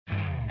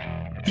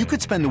You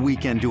could spend the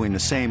weekend doing the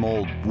same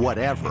old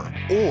whatever,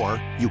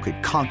 or you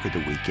could conquer the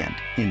weekend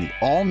in the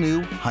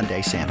all-new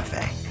Hyundai Santa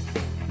Fe.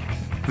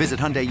 Visit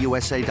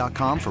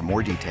HyundaiUSA.com for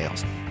more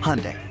details.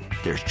 Hyundai,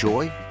 there's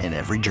joy in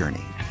every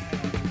journey.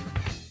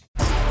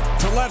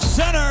 To left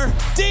center,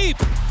 deep,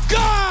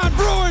 gone!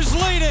 Brewers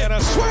lead it! And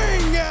a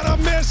swing and a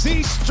miss,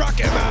 he struck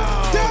him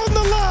out! Down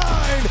the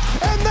line,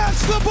 and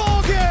that's the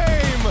ball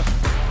game!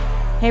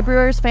 Hey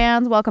Brewers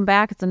fans, welcome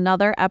back. It's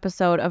another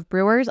episode of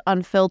Brewers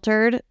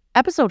Unfiltered.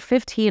 Episode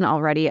 15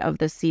 already of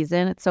this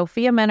season. It's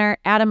Sophia Minner,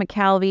 Adam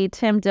McCalvey,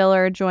 Tim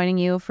Dillard joining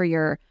you for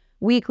your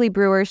weekly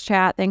Brewers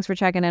chat. Thanks for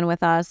checking in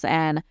with us.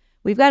 And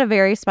we've got a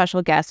very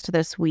special guest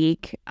this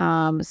week,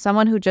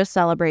 someone who just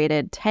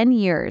celebrated 10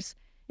 years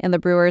in the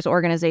Brewers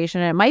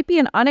organization. And it might be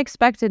an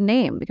unexpected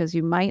name because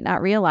you might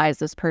not realize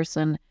this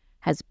person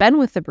has been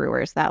with the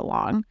Brewers that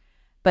long.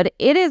 But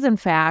it is, in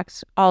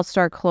fact,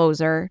 all-star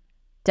closer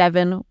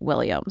Devin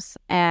Williams.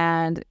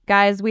 And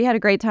guys, we had a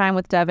great time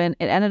with Devin.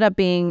 It ended up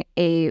being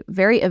a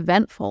very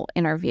eventful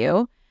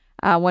interview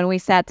when we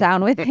sat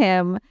down with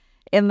him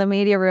in the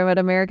media room at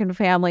American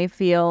Family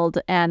Field.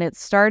 And it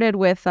started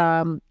with,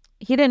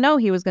 he didn't know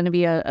he was going to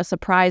be a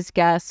surprise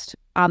guest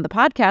on the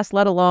podcast,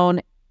 let alone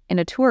in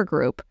a tour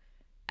group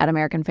at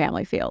American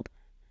Family Field.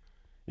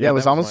 Yeah, it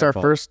was almost our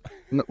first,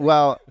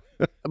 well,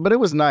 but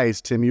it was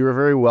nice, Tim. You were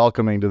very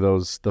welcoming to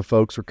the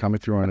folks who were coming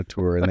through on a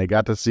tour, and they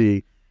got to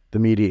see the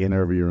media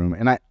interview room.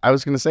 And I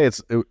was going to say, it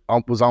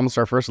was almost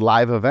our first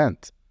live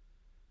event.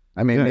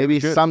 I mean, maybe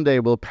someday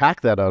we'll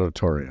pack that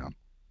auditorium.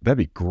 That'd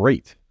be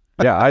great.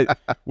 Yeah,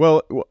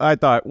 I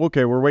thought,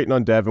 okay, we're waiting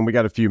on Devin. We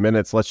got a few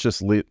minutes. Let's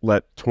just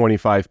let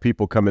 25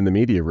 people come in the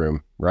media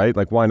room, right?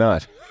 Like, why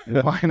not?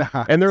 Why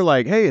not? And they're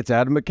like, hey, it's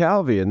Adam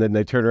McCalvey. And then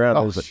they turn around and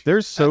I was like,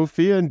 there's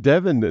Sophia and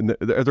Devin. And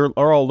they're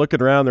all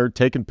looking around. They're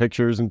taking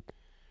pictures. And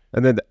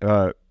then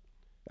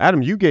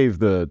Adam, you gave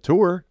the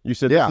tour. You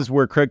said, this is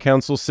where Craig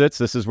Counsell sits.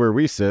 This is where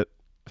we sit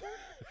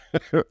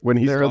when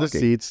he's there talking. Are the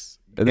seats.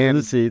 And there are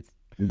the seats.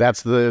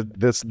 That's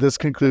this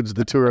concludes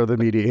the tour of the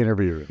media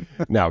interview room.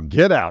 Now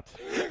get out.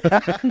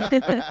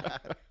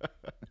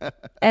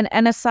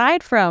 And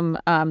aside from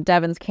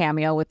Devin's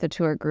cameo with the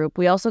tour group,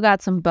 we also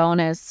got some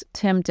bonus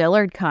Tim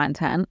Dillard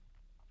content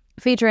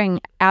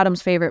featuring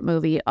Adam's favorite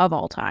movie of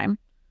all time.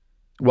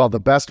 Well, the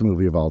best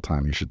movie of all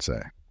time, you should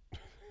say.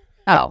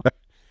 Oh.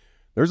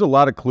 There's a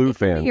lot of Clue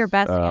fans your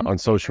best on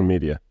social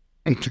media.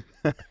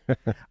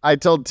 I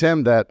told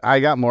Tim that I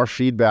got more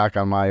feedback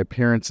on my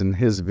appearance in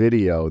his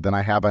video than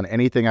I have on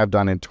anything I've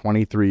done in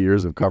 23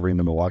 years of covering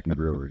the Milwaukee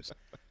Brewers.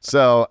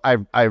 So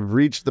I've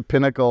reached the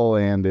pinnacle,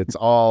 and it's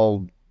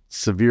all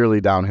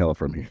severely downhill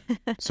from here.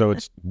 So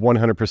it's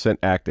 100%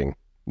 acting.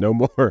 No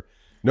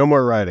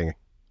more writing.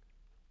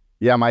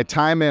 Yeah, my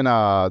time in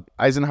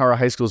Eisenhower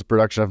High School's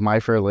production of My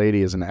Fair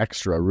Lady as an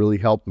extra really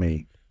helped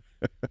me.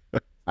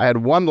 I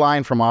had one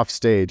line from off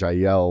stage. I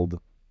yelled,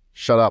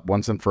 "Shut up,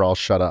 once and for all,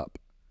 shut up."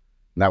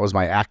 And that was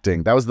my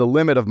acting. That was the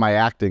limit of my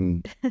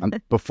acting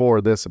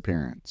before this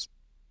appearance.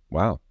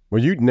 Wow.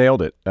 Well, you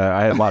nailed it.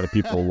 I had a lot of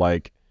people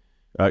like,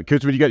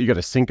 because when you got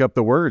to sync up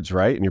the words,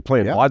 right? And you're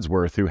playing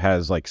Wadsworth, who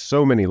has like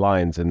so many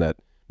lines in that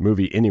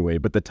movie anyway.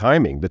 But the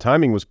timing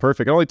was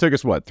perfect. It only took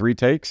us, 3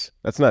 takes?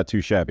 That's not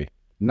too shabby.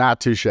 Not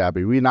too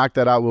shabby. We knocked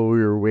that out while we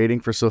were waiting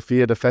for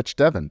Sophia to fetch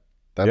Devin.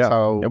 That's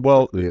how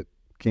it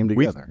came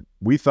together.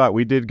 We thought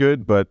we did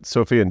good, but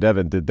Sophia and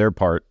Devin did their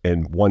part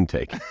in 1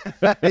 take.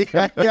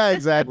 Yeah,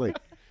 exactly.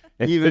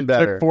 Even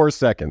better. Took 4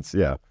 seconds,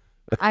 yeah.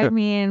 I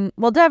mean,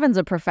 well, Devin's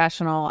a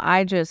professional.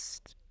 I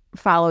just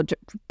followed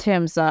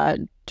Tim's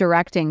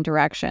directing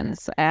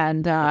directions,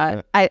 and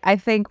I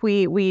think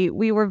we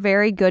were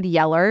very good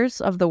yellers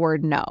of the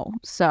word no.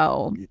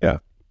 So, yeah,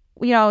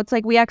 it's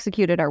like we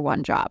executed our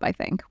one job, I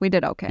think. We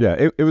did okay.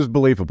 Yeah, it was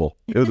believable.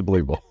 It was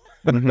believable.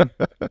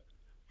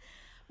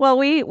 Well,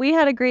 we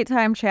had a great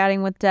time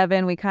chatting with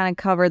Devin. We kind of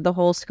covered the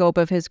whole scope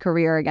of his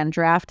career. Again,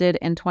 drafted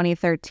in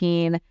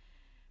 2013,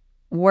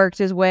 worked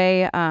his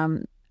way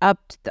up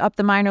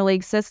the minor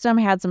league system,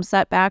 had some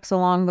setbacks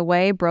along the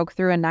way, broke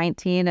through in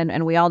 19,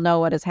 and we all know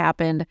what has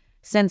happened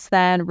since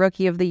then.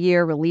 Rookie of the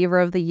year, reliever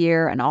of the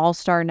year, an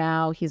all-star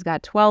now. He's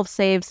got 12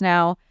 saves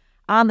now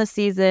on the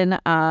season.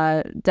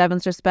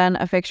 Devin's just been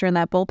a fixture in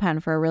that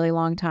bullpen for a really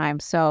long time.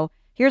 So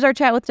here's our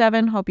chat with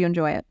Devin. Hope you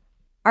enjoy it.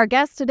 Our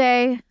guest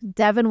today,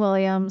 Devin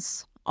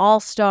Williams,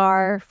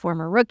 all-star,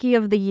 former rookie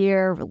of the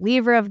year,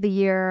 reliever of the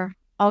year,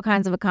 all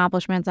kinds of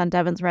accomplishments on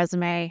Devin's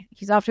resume.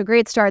 He's off to a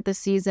great start this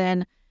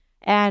season.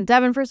 And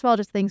Devin, first of all,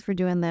 just thanks for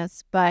doing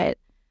this. But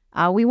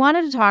we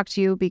wanted to talk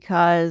to you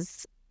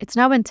because it's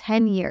now been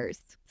 10 years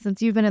since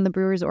you've been in the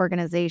Brewers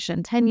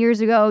organization. 10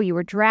 years ago, you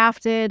were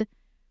drafted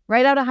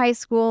right out of high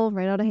school,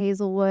 right out of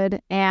Hazelwood.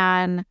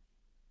 And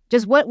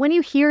just when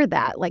you hear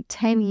that, like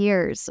 10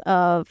 years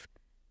of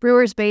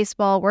Brewers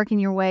baseball, working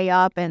your way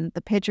up, and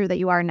the pitcher that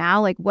you are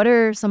now, like, what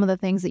are some of the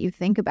things that you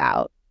think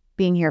about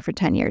being here for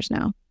 10 years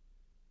now?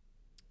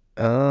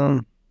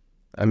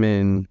 I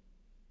mean,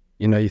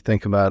 you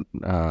think about,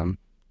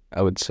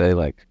 I would say,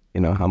 like,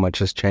 how much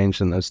has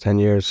changed in those 10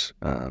 years.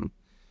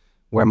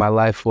 where my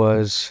life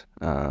was,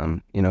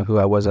 who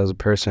I was as a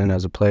person,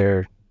 as a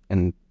player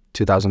in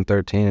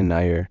 2013, and now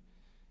you're,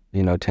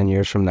 10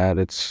 years from that.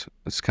 It's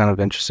kind of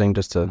interesting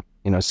just to,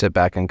 sit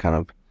back and kind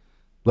of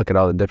look at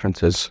all the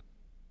differences.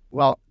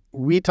 Well,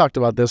 we talked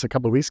about this a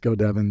couple of weeks ago,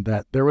 Devin,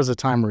 that there was a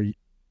time where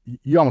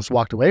you almost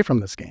walked away from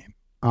this game,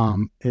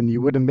 and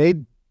you would have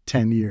made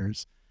 10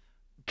 years.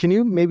 Can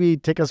you maybe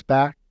take us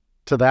back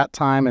to that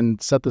time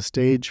and set the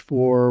stage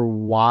for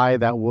why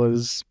that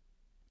was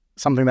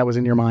something that was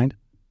in your mind?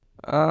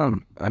 I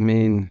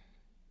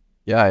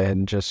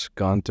had just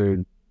gone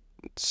through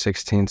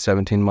 16,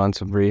 17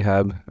 months of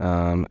rehab,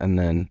 and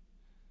then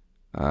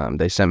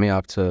they sent me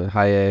off to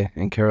High A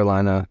in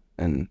Carolina,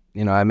 and,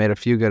 I made a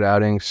few good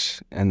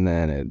outings, and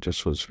then it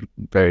just was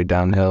very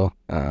downhill.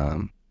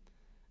 I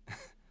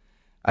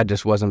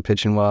just wasn't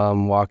pitching well.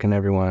 I'm walking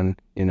everyone,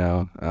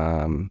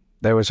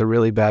 There was a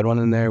really bad one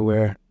in there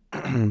where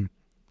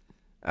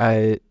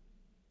I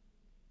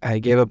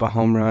gave up a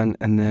home run,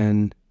 and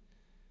then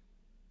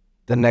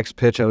the next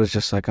pitch I was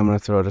just like, I'm going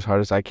to throw it as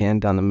hard as I can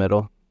down the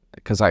middle,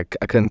 because I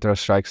couldn't throw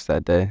strikes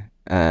that day.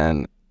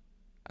 And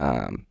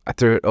I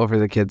threw it over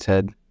the kid's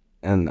head,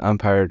 and the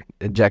umpire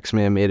ejects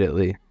me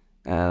immediately.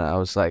 And I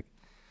was like,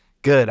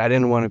 good, I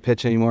didn't want to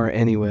pitch anymore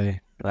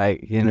anyway,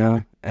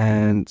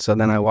 And so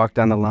then I walked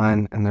down the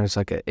line, and there's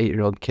like an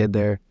 8-year-old kid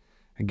there.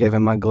 I gave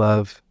him my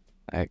glove.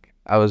 I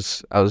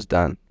was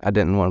done. I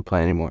didn't want to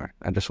play anymore.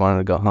 I just wanted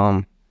to go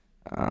home.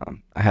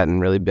 I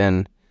hadn't really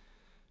been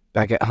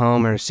back at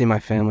home or see my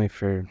family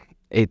for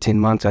 18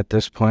 months at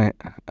this point,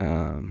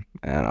 and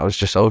I was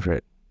just over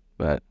it.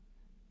 But,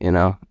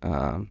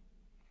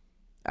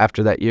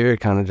 after that year,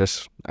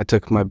 I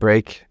took my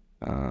break,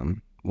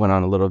 went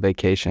on a little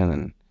vacation,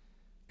 and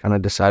kind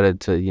of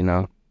decided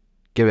to,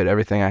 give it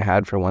everything I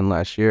had for one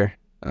last year,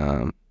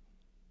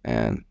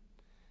 and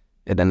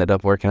it ended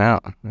up working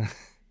out.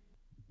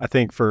 I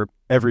think for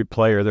every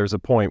player, there's a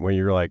point where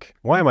you're like,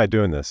 why am I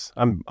doing this?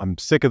 I'm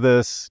sick of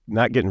this,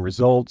 not getting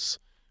results.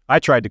 I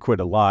tried to quit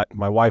a lot.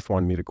 My wife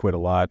wanted me to quit a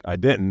lot. I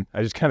didn't.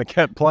 I just kind of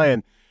kept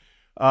playing.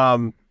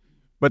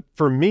 But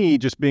for me,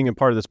 just being a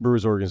part of this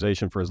Brewers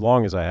organization for as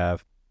long as I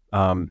have,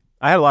 I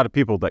had a lot of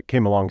people that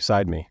came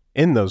alongside me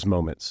in those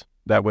moments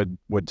that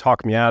would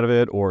talk me out of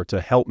it or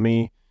to help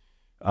me.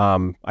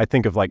 I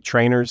think of like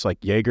trainers, like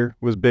Yeager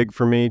was big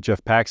for me,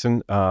 Jeff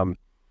Paxson.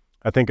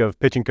 I think of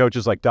pitching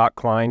coaches like Doc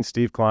Klein,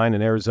 Steve Klein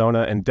in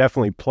Arizona, and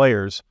definitely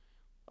players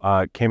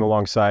came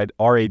alongside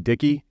R.A.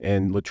 Dickey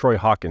and LaTroy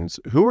Hawkins.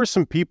 Who are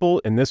some people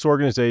in this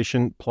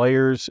organization,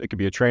 players, it could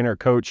be a trainer, a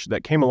coach,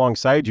 that came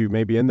alongside you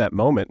maybe in that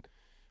moment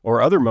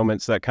or other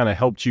moments that kind of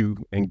helped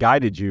you and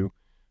guided you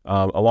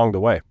along the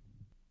way?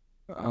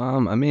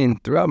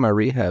 Throughout my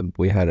rehab,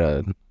 we had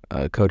a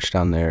coach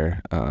down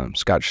there,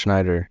 Scott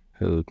Schneider,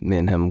 who me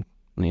and him,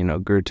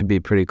 grew to be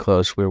pretty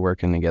close. We were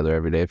working together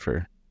every day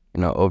for,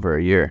 over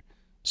a year.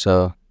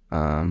 So,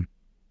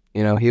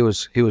 he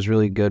was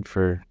really good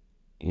for,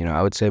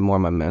 I would say more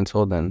my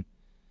mental than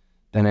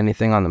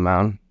anything on the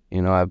mound.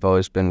 I've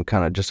always been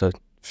kind of just a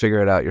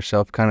figure it out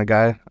yourself kind of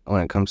guy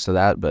when it comes to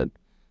that. But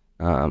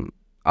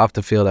off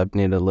the field, I've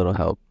needed a little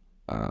help,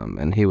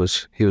 and he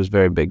was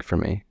very big for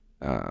me.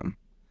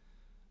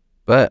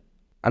 But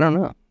I don't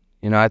know.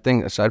 I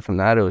think aside from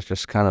that, it was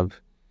just kind of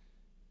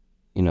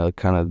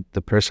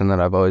the person that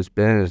I've always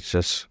been. It's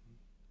just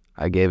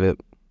I gave it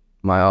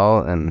my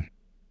all, and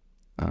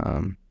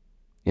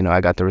I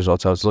got the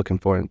results I was looking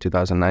for in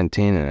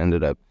 2019 and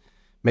ended up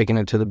making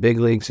it to the big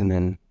leagues. And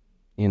then,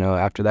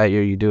 after that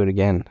year, you do it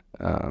again,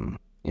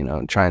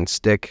 try and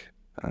stick.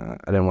 I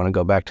didn't want to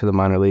go back to the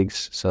minor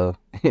leagues. So,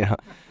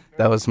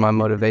 that was my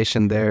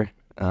motivation there.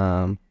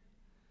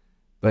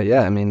 But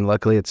yeah,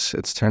 luckily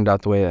it's turned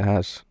out the way it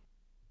has.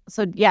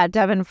 So yeah,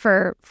 Devin,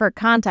 for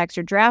context,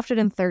 you're drafted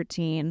in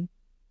 2013.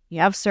 You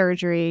have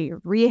surgery,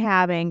 you're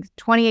rehabbing.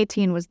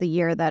 2018 was the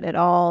year that it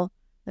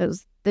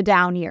was the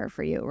down year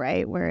for you,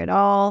 right? Where it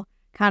all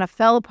kind of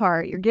fell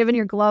apart. You're giving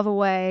your glove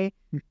away.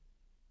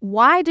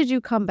 Why did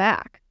you come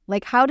back?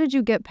 Like, how did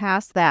you get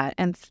past that?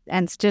 And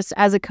just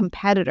as a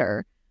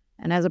competitor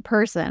and as a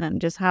person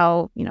and just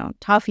how,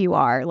 tough you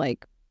are,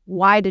 like,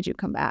 why did you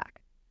come back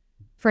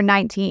for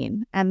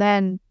 19 and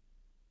then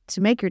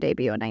to make your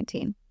debut in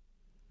 19?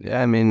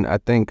 Yeah, I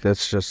think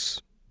that's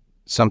just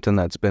something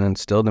that's been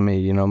instilled in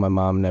me. My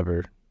mom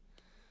never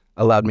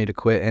allowed me to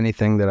quit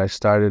anything that I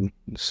started.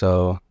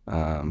 So,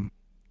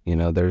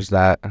 there's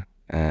that.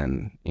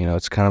 And,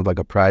 it's kind of like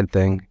a pride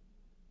thing.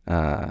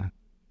 I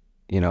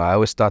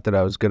always thought that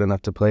I was good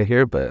enough to play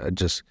here, but I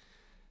just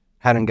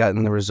hadn't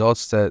gotten the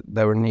results that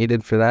were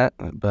needed for that.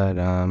 But,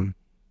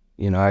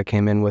 I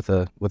came in with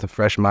a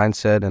fresh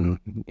mindset and,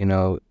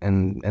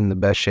 in the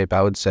best shape,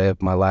 I would say,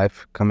 of my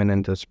life coming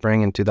into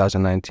spring in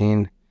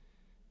 2019.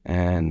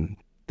 And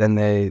then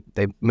they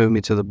moved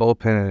me to the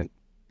bullpen, and it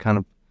kind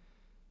of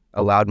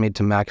allowed me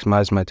to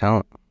maximize my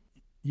talent.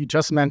 You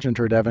just mentioned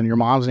her, Devin. Your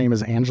mom's name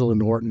is Angela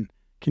Norton.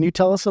 Can you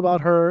tell us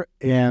about her?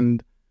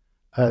 And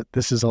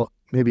this is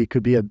maybe it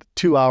could be a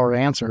 2-hour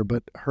answer,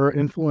 but her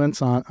influence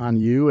on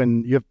you.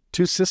 And you have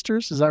 2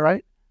 sisters, is that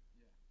right?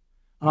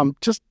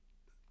 Just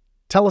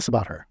Tell us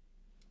about her.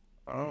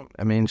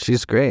 I mean,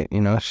 she's great.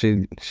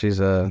 She's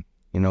a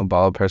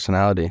ball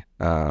personality.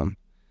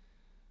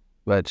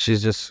 But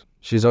she's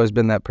always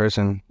been that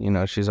person.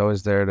 She's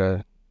always there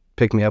to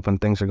pick me up when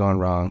things are going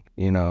wrong.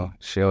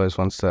 She always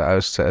wants to. I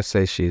always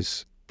say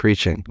she's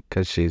preaching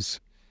because she's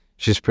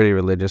pretty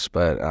religious.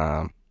 But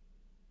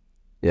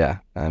yeah,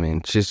 I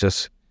mean, she's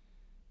just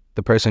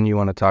the person you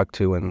want to talk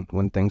to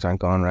when things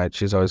aren't going right.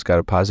 She's always got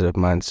a positive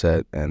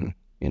mindset and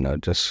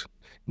just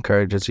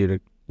encourages you to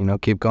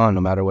keep going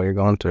no matter what you're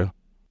going through.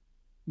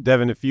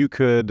 Devin, if you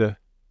could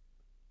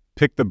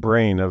pick the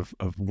brain of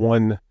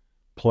one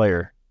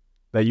player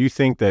that you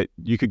think that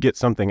you could get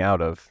something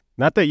out of,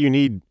 not that you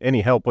need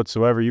any help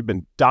whatsoever, you've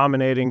been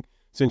dominating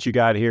since you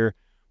got here,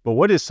 but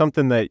what is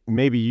something that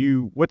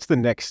what's the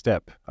next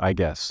step, I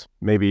guess,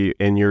 maybe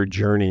in your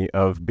journey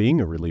of being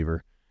a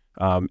reliever?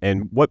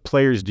 And what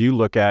players do you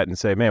look at and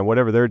say, man,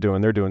 whatever they're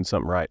doing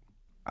something right?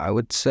 I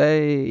would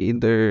say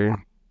either,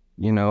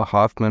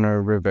 Hoffman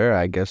or Rivera,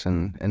 I guess,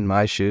 in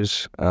my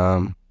shoes.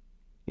 I'm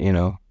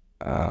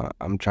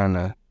trying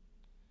to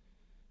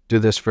do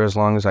this for as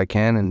long as I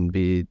can and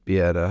be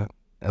at a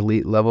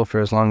elite level for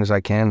as long as I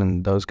can.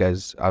 And those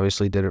guys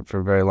obviously did it for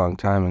a very long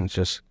time. And it's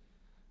just,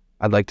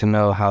 I'd like to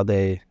know how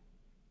they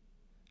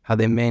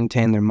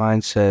maintain their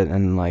mindset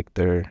and like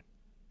their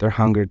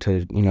hunger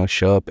to,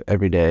 show up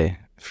every day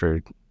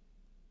for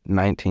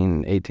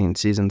 19, 18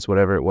 seasons,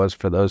 whatever it was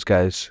for those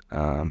guys.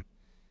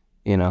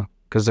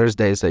 Because there's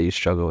days that you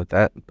struggle with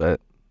that,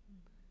 but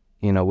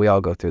we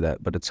all go through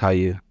that. But it's how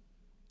you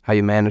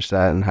manage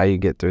that and how you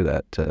get through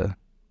that to,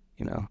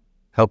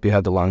 help you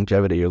have the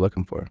longevity you're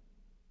looking for.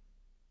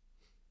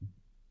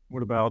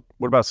 What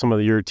about some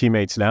of your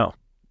teammates now?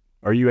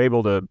 Are you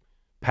able to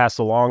pass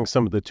along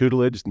some of the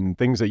tutelage and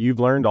things that you've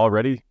learned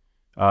already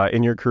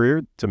in your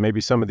career to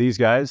maybe some of these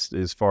guys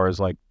as far as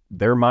like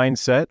their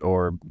mindset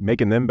or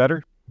making them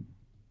better?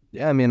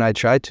 Yeah, I mean, I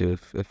try to.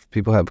 If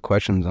people have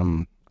questions,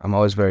 I'm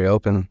always very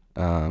open.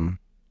 A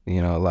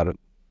lot of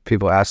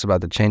people ask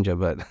about the changeup,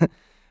 but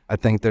I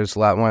think there's a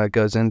lot more that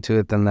goes into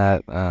it than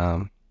that.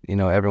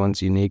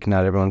 Everyone's unique.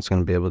 Not everyone's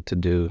going to be able to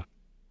do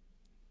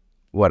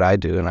what I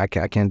do, and I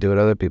can't do what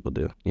other people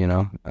do,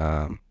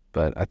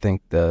 But I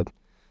think the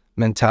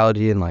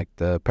mentality and like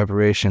the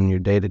preparation, your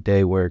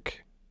day-to-day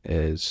work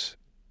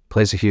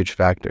plays a huge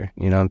factor,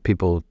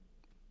 people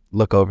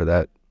look over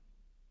that.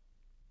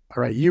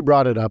 All right, you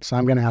brought it up, so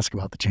I'm going to ask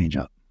about the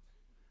changeup.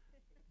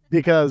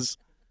 Because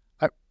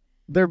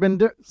there have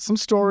been some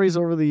stories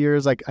over the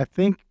years, like I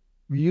think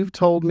you've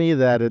told me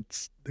that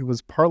it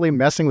was partly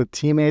messing with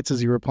teammates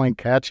as you were playing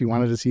catch. You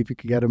wanted to see if you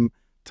could get them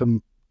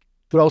to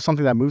throw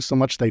something that moves so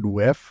much they'd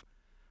whiff.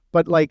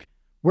 But like,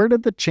 where was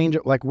the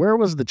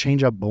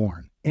changeup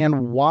born?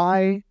 And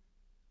why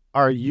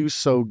are you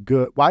so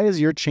good? Why is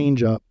your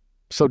changeup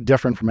so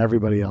different from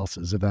everybody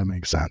else's, if that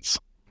makes sense?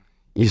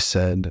 You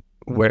said,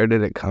 where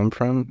did it come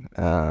from?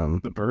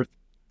 The birth?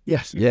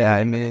 Yes. Yeah,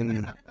 I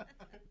mean,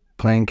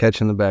 playing catch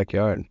in the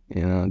backyard,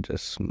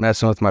 just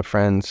messing with my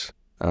friends.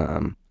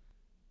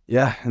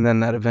 Yeah, and then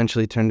that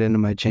eventually turned into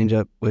my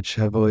changeup, which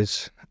I've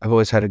always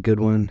had a good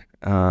one.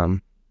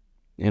 And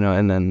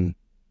then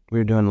we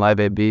were doing live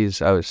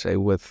ABs, I would say,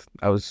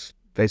 I was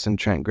facing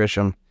Trent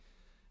Grisham,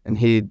 and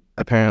he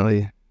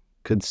apparently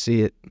could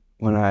see it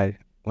when I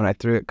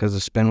threw it because the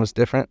spin was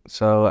different.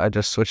 So I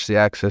just switched the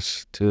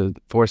axis to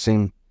four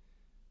seam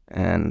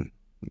and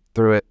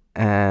threw it,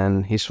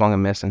 and he swung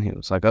and missed, and he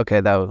was like,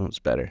 okay, that one was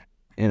better.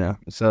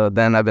 So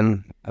then I've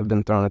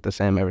been throwing it the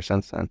same ever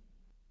since then.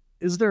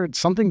 Is there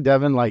something,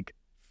 Devin, like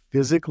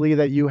physically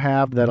that you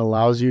have that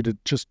allows you to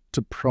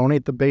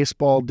pronate the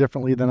baseball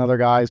differently than other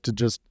guys?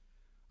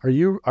 Are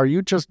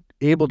you just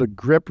able to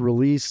grip,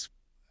 release?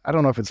 I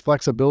don't know if it's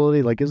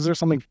flexibility. Like, is there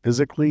something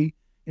physically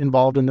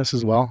involved in this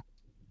as well?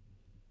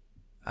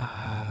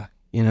 The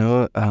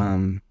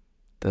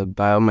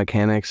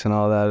biomechanics and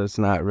all that is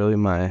not really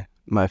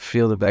my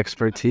field of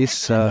expertise,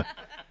 so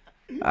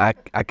I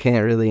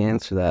can't really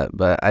answer that.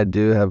 But I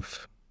do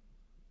have,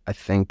 I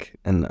think,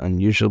 an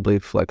unusually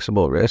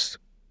flexible wrist,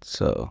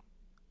 so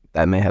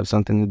that may have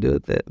something to do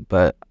with it.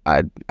 But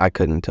I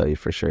couldn't tell you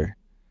for sure.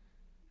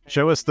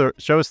 Show us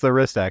the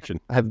wrist action.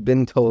 I've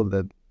been told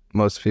that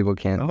most people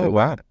can't. Oh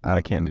wow,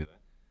 I can't do that.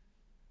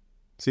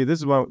 See, this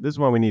is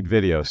why we need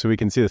video so we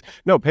can see this.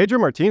 No, Pedro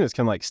Martinez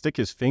can like stick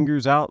his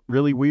fingers out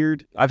really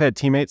weird. I've had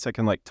teammates that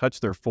can like touch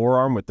their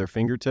forearm with their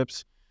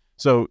fingertips.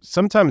 So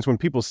sometimes when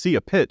people see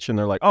a pitch and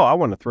they're like, "Oh, I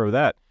want to throw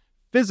that,"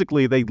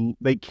 physically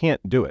they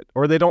can't do it,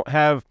 or they don't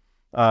have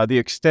the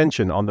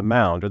extension on the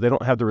mound, or they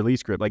don't have the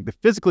release grip. Like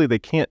physically they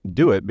can't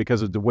do it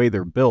because of the way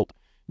they're built.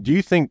 Do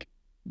you think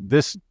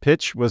this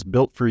pitch was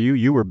built for you?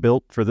 You were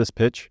built for this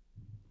pitch?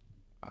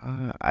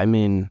 I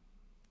mean,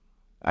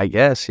 I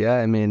guess, yeah.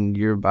 I mean,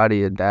 your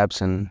body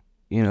adapts and,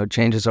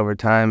 changes over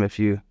time if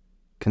you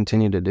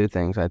continue to do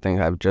things. I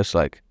think I've just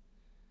like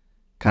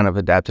kind of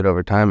adapted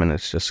over time, and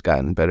it's just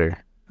gotten better.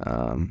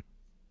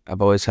 I've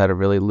always had a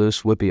really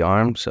loose, whippy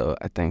arm, so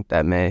I think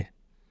that may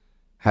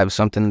have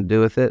something to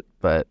do with it.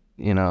 But,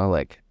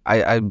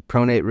 I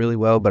pronate really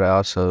well, but I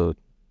also,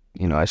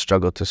 I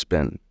struggle to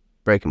spin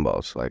breaking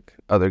balls. Like,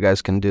 other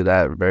guys can do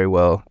that very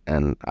well,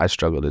 and I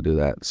struggle to do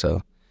that.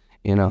 So,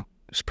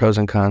 there's pros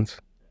and cons.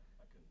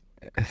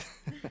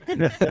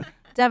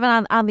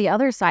 Devin, on the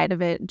other side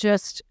of it,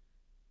 just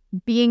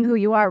being who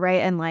you are,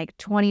 right? And like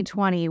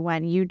 2020,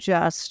 when you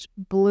just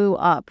blew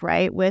up,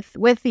 right? With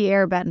the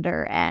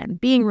Airbender and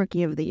being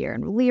Rookie of the Year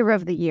and Reliever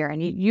of the Year.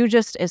 And you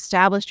just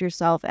established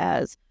yourself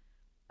as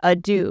a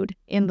dude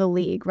in the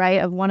league,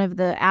 right? Of one of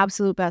the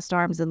absolute best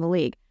arms in the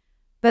league.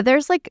 But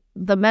there's like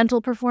the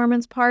mental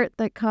performance part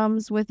that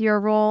comes with your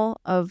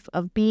role of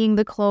being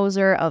the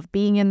closer, of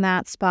being in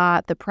that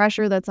spot, the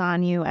pressure that's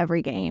on you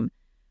every game.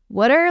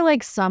 What are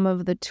like some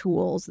of the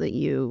tools that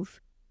you've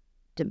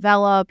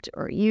developed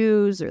or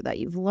use or that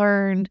you've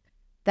learned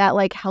that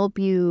like help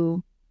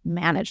you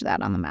manage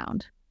that on the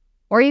mound?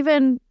 Or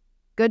even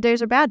good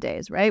days or bad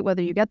days, right?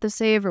 Whether you get the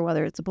save or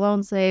whether it's a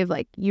blown save,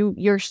 like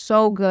you're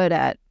so good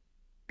at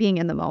being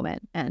in the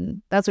moment.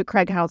 And that's what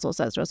Craig Hounsell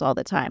says to us all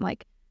the time.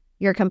 Like,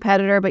 you're a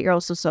competitor, but you're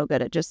also so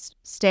good at just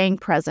staying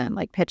present,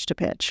 like pitch to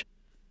pitch.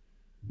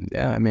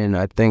 Yeah, I mean,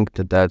 I think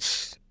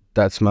that's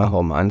my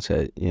whole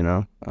mindset,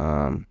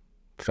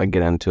 If I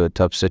get into a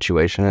tough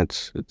situation,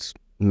 it's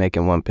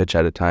making one pitch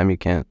at a time. You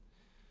can't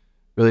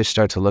really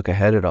start to look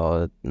ahead at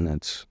all, and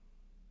that's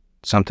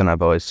something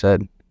I've always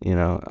said.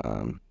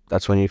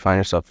 That's when you find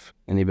yourself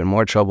in even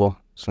more trouble.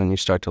 It's when you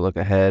start to look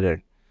ahead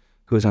or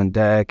who's on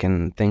deck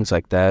and things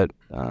like that.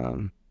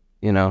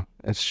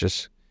 It's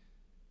just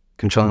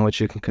controlling what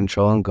you can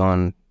control and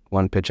going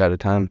one pitch at a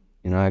time.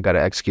 I got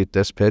to execute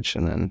this pitch,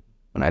 and then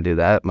when I do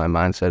that, my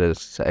mindset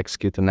is to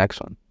execute the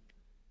next one.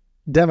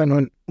 Devin,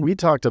 when we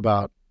talked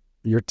about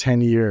your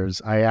 10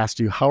 years, I asked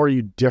you, how are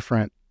you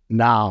different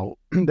now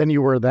than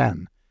you were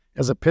then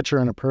as a pitcher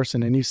and a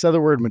person? And you said the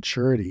word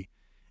maturity.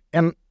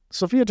 And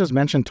Sophia just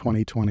mentioned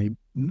 2020.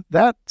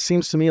 That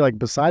seems to me like,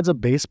 besides a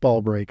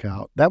baseball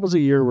breakout, that was a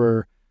year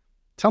where,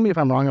 tell me if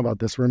I'm wrong about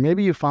this, where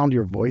maybe you found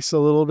your voice a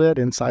little bit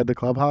inside the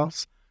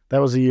clubhouse. That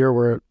was a year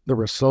where there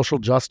were social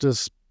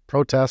justice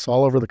protests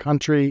all over the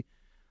country.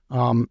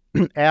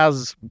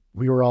 As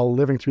we were all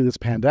living through this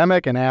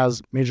pandemic, and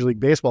as Major League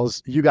Baseball,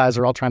 you guys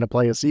are all trying to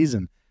play a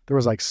season, there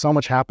was like so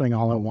much happening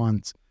all at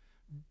once.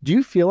 Do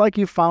you feel like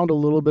you found a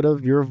little bit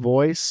of your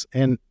voice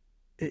in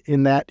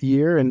that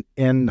year?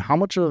 And how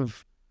much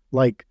of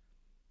like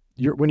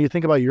when you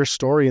think about your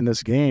story in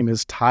this game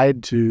is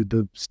tied to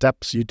the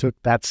steps you took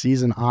that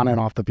season on and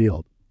off the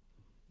field?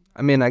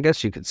 I mean, I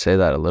guess you could say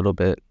that a little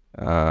bit.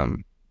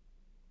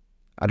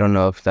 I don't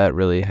know if that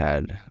really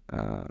had,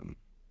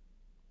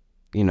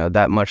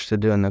 that much to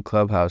do in the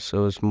clubhouse. It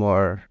was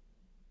more,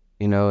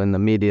 in the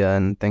media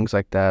and things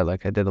like that.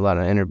 Like, I did a lot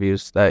of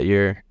interviews that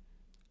year.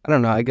 I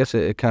don't know. I guess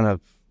it kind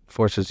of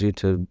forces you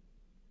to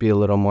be a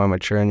little more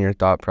mature in your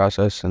thought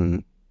process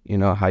and,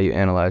 how you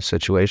analyze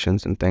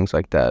situations and things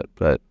like that.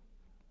 But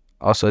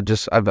also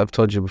just, I've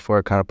told you before,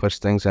 it kind of puts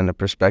things into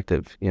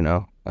perspective,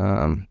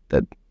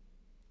 that,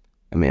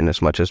 I mean,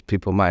 as much as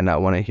people might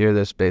not want to hear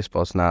this,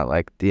 baseball's not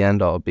like the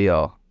end all be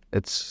all.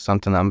 It's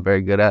something I'm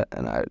very good at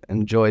and I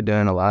enjoy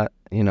doing a lot.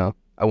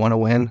 I want to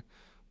win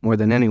more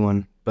than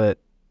anyone, but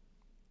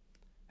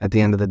at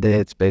the end of the day,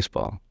 it's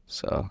baseball.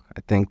 So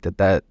I think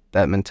that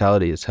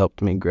mentality has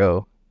helped me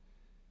grow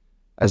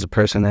as a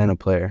person and a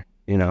player,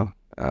 really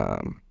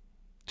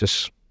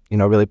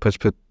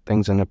put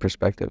things into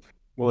perspective.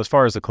 Well, as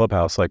far as the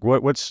clubhouse, like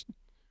what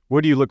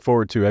do you look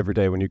forward to every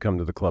day when you come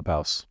to the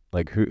clubhouse?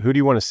 Like, who do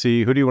you want to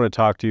see? Who do you want to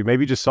talk to?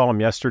 Maybe you just saw him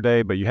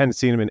yesterday, but you hadn't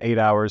seen him in 8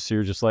 hours, so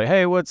you're just like,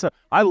 hey, what's up?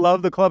 I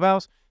love the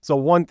clubhouse. It's the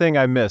one thing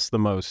I miss the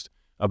most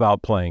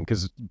about playing,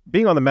 because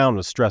being on the mound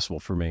was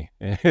stressful for me.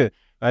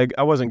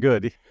 I wasn't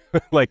good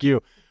like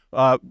you,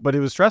 but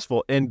it was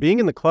stressful. And being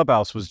in the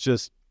clubhouse was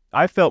just,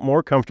 I felt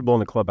more comfortable in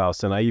the clubhouse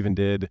than I even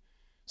did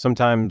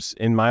sometimes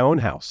in my own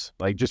house,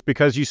 like, just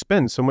because you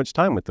spend so much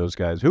time with those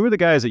guys. Who are the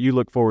guys that you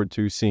look forward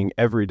to seeing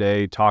every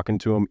day, talking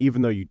to them,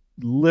 even though you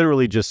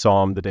literally just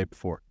saw them the day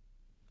before?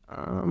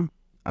 I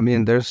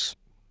mean, there's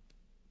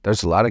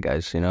a lot of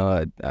guys,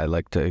 I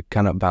like to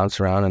kind of bounce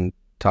around and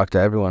talk to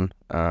everyone.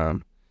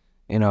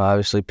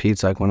 Obviously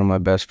Pete's like one of my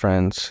best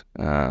friends.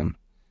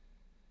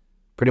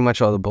 Pretty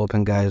much all the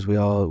bullpen guys,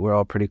 we're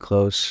all pretty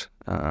close.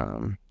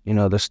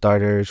 The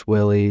starters,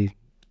 Willie,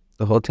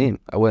 the whole team.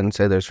 I wouldn't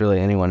say there's really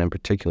anyone in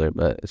particular,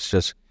 but it's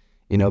just,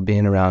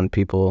 being around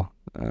people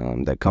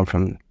that come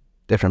from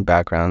different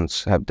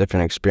backgrounds, have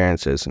different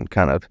experiences, and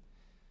kind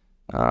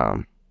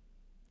of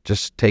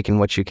just taking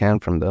what you can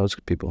from those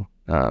people.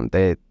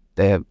 They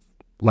have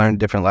learned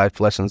different life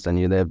lessons than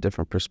you. They have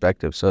different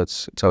perspectives, so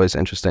it's always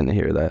interesting to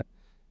hear that.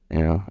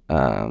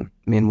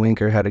 Me and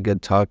Winker had a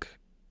good talk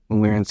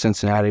when we were in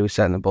Cincinnati. We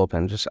sat in the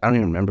bullpen. I don't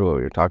even remember what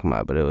we were talking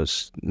about, but it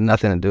was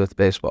nothing to do with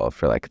baseball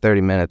for like 30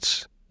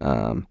 minutes.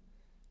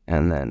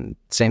 And then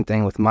same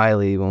thing with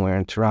Miley when we were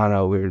in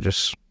Toronto. We were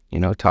just,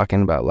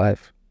 talking about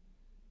life.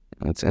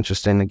 And it's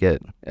interesting to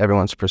get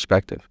everyone's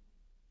perspective.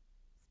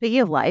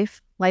 Speaking of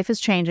life is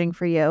changing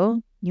for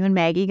you. You and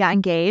Maggie got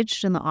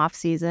engaged in the off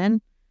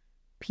season.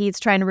 Pete's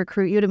trying to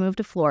recruit you to move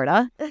to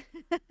Florida.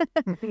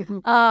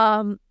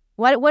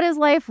 What does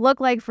life look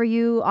like for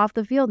you off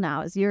the field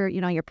now? Is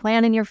you're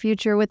planning your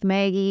future with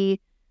Maggie.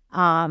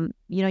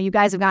 You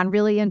guys have gotten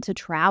really into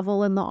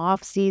travel in the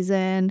off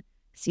season,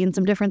 seeing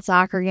some different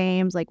soccer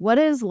games. Like, what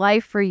does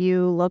life for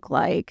you look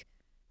like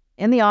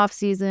in the off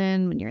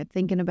season when you're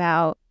thinking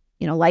about,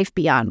 life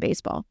beyond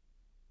baseball?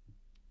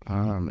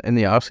 In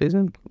the off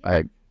season,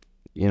 I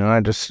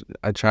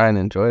try and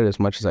enjoy it as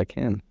much as I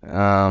can.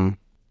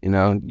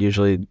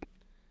 Usually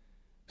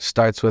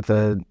starts with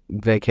a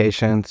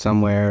vacation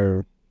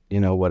somewhere,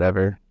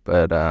 whatever.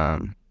 But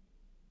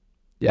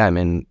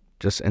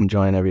just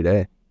enjoying every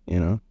day.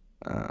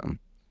 I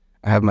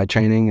have my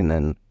training, and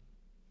then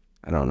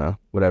I don't know,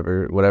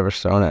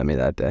 whatever's thrown at me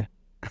that day.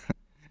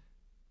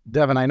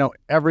 Devin, I know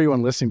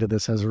everyone listening to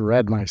this has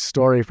read my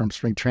story from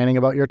spring training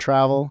about your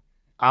travel.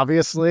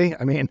 Obviously,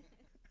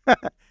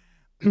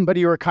 but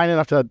you were kind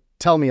enough to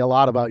tell me a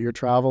lot about your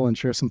travel and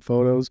share some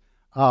photos.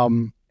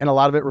 And a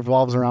lot of it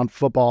revolves around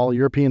football,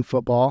 European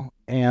football,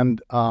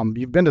 and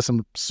you've been to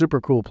some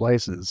super cool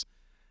places.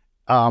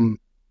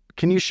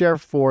 Can you share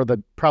for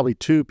the probably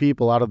 2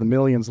 people out of the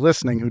millions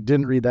listening who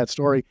didn't read that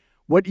story,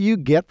 what do you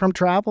get from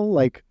travel?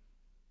 Like,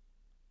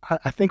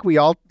 I think we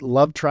all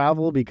love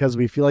travel because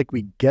we feel like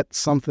we get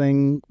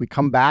something, we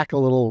come back a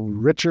little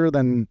richer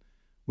than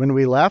when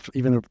we left,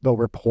 even though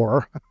we're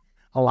poor,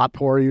 a lot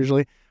poorer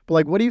usually. But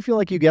like, what do you feel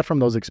like you get from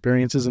those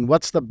experiences, and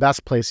what's the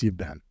best place you've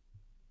been?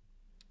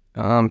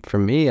 For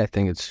me, I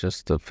think it's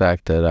just the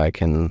fact that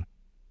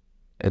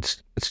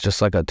it's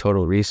just like a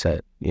total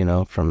reset,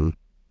 from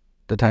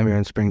the time you're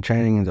in spring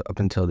training up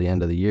until the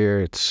end of the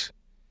year. It's,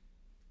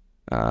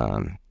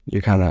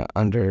 you're kind of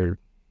under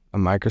a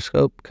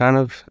microscope, kind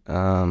of,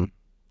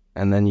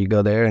 and then you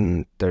go there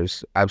and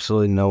there's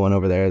absolutely no one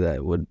over there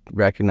that would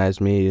recognize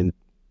me, and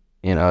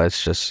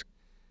it's just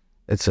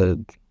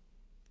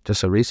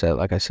a reset,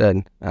 like I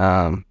said.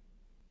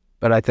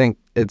 But I think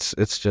it's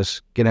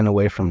just getting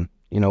away from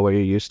where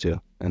you're used to,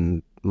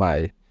 and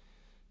my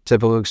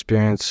typical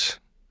experience,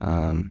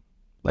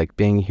 like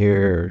being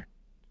here,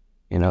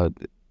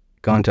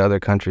 going to other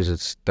countries,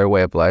 it's their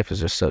way of life is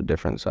just so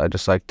different. So I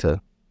just like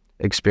to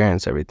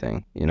experience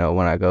everything. When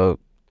I go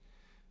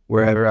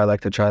wherever, I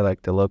like to try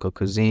like the local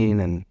cuisine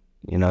and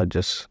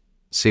just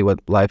see what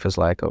life is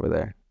like over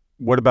there.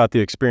 What about the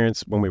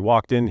experience when we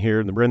walked in here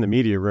and we're in the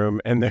media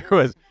room and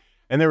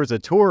there was a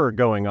tour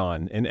going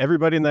on, and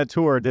everybody in that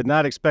tour did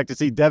not expect to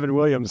see Devin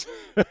Williams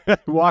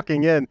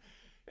walking in.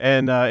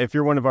 And if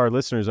you're one of our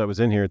listeners that was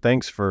in here,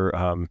 thanks for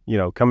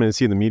coming and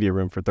see the media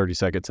room for 30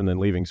 seconds and then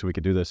leaving so we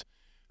could do this.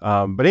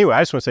 But anyway,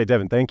 I just want to say,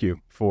 Devin, thank you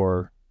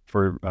for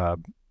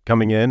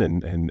coming in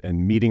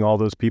and meeting all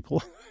those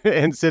people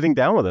and sitting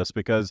down with us,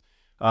 because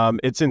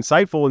it's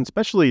insightful, and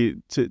especially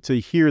to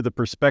hear the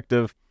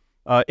perspective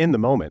in the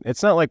moment.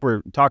 It's not like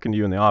we're talking to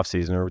you in the off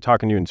season or we're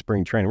talking to you in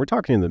spring training. We're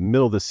talking in the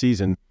middle of the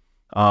season,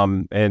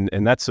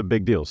 and that's a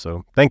big deal.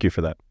 So thank you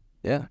for that.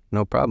 Yeah,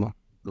 no problem.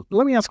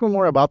 Let me ask one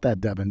more about that,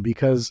 Devin,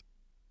 because,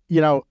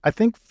 I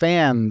think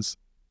fans,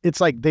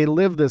 it's like they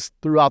live this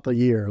throughout the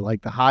year,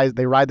 like the highs,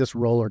 they ride this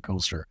roller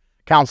coaster.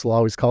 Council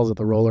always calls it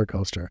the roller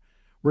coaster,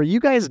 where you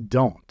guys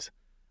don't,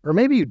 or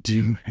maybe you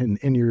do,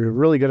 and you're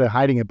really good at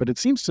hiding it. But it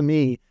seems to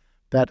me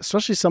that,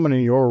 especially someone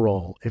in your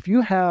role, if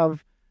you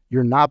have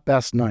your not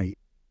best night,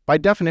 by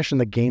definition,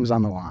 the game's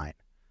on the line.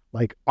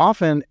 Like,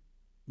 often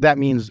that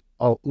means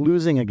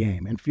losing a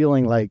game and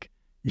feeling like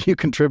you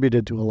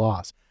contributed to a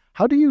loss.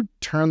 How do you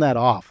turn that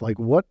off? Like,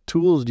 what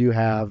tools do you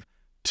have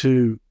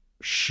to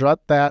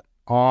shut that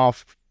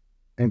off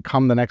and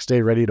come the next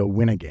day ready to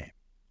win a game?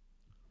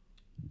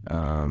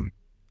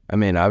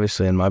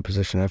 Obviously in my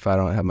position, if I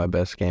don't have my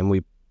best game,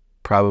 we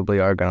probably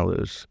are going to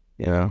lose.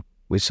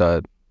 We saw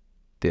it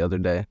the other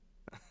day.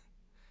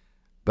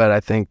 But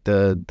I think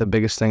the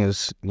biggest thing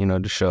is,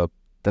 to show up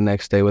the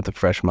next day with a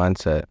fresh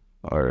mindset,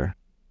 or,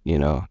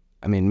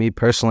 me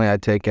personally, I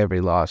take every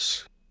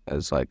loss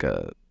as like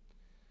a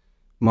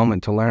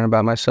moment to learn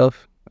about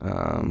myself,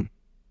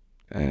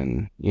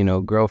 and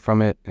grow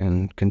from it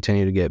and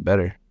continue to get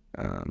better.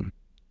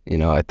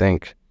 I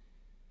think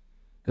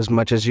as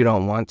much as you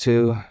don't want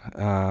to,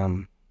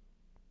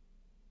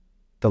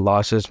 the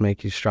losses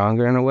make you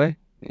stronger in a way,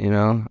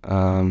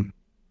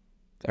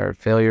 or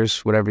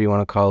failures, whatever you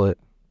want to call it,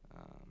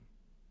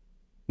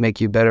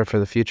 make you better for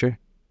the future.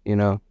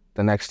 The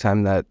next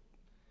time that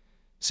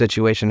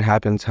situation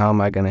happens, how am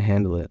I going to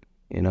handle it?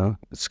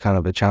 It's kind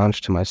of a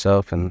challenge to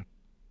myself, and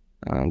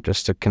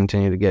just to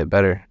continue to get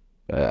better.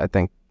 I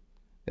think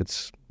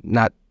it's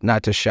not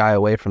to shy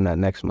away from that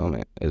next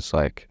moment. It's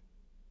like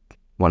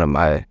one of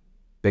my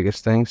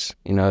biggest things,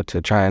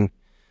 to try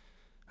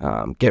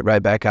and get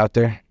right back out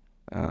there.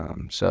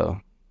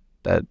 So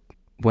that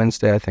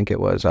Wednesday, I think it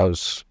was,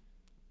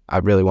 I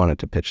really wanted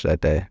to pitch that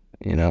day.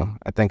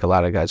 I think a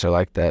lot of guys are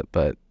like that,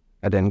 but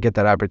I didn't get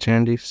that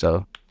opportunity,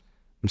 so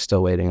I'm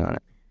still waiting on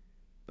it.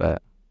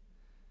 But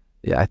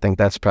yeah, I think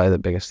that's probably the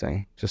biggest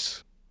thing.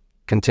 Just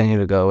continue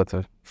to go with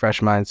a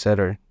fresh mindset,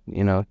 or,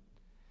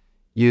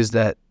 use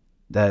that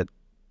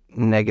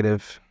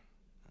negative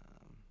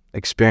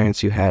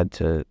experience you had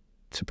to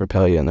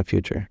propel you in the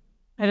future.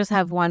 I just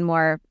have one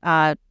more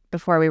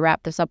before we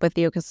wrap this up with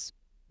you, because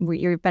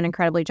you've been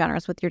incredibly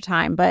generous with your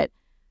time. But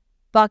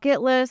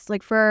bucket list,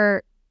 like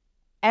for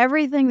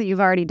everything that you've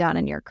already done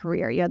in your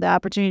career. You had the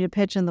opportunity to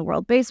pitch in the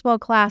World Baseball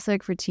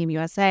Classic for Team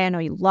USA. I know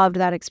you loved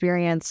that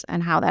experience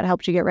and how that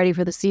helped you get ready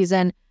for the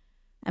season.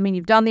 I mean,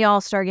 you've done the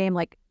All-Star game.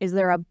 Like, is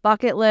there a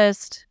bucket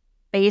list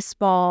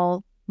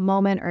baseball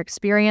moment or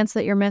experience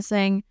that you're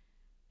missing,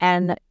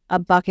 and a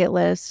bucket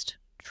list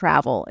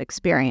travel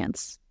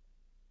experience?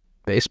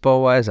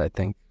 Baseball-wise, I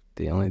think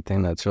the only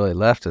thing that's really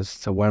left is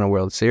to win a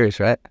World Series,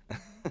 right?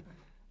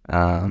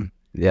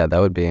 Yeah, that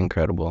would be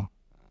incredible.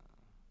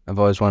 I've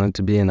always wanted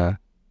to be in a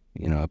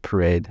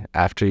parade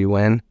after you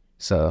win.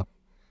 So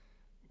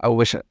I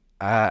wish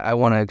I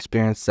want to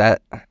experience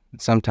that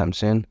sometime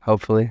soon,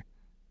 hopefully.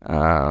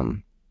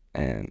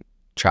 And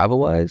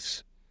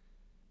travel-wise,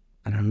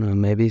 I don't know,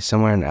 maybe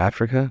somewhere in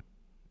Africa.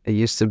 It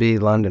used to be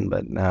London,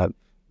 but now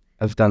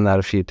I've done that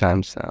a few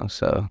times now.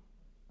 So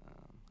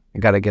I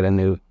got to get a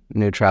new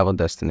travel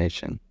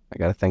destination. I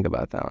got to think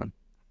about that one.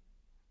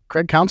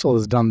 Craig Counsell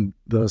has done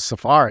the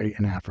safari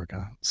in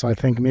Africa, so I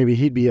think maybe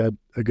he'd be a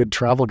good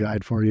travel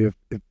guide for you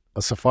if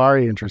a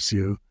safari interests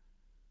you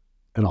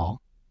at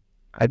all.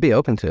 I'd be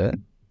open to it.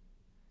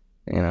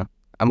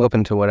 I'm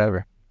open to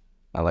whatever.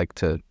 I like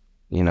to,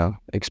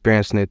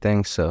 experience new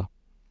things, so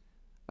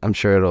I'm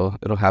sure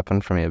it'll happen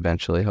for me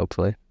eventually,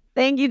 hopefully.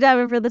 Thank you,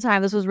 Devin, for the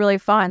time. This was really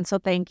fun, so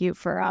thank you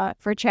for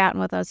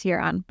chatting with us here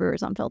on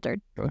Brewers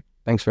Unfiltered. Sure.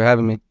 Thanks for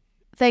having me.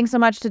 Thanks so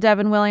much to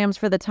Devin Williams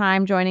for the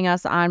time joining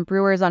us on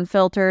Brewers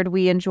Unfiltered.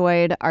 We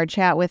enjoyed our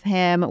chat with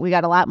him. We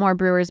got a lot more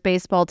Brewers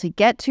baseball to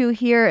get to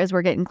here as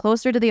we're getting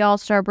closer to the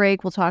All-Star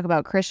break. We'll talk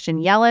about Christian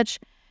Yelich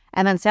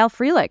and then Sal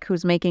Frelick,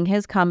 who's making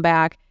his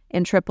comeback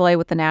in AAA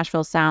with the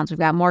Nashville Sounds. We've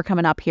got more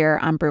coming up here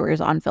on Brewers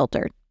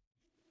Unfiltered.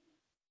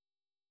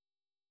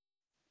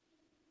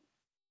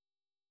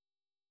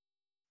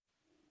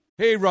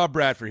 Hey, Rob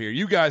Bradford here.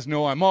 You guys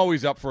know I'm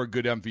always up for a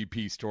good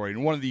MVP story,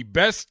 and one of the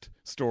best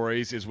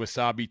stories is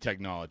Wasabi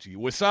Technology.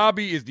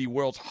 Wasabi is the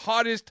world's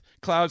hottest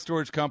cloud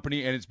storage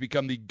company, and it's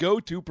become the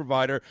go-to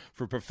provider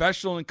for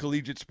professional and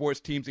collegiate sports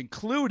teams,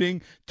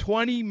 including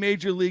 20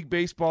 Major League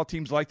Baseball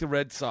teams like the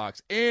Red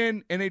Sox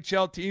and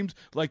NHL teams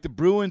like the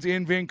Bruins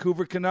and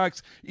Vancouver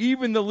Canucks.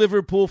 Even the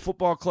Liverpool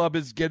Football Club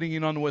is getting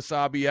in on the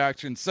Wasabi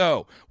action.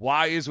 So,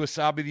 why is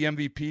Wasabi the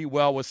MVP?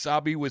 Well,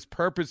 Wasabi was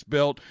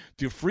purpose-built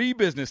to free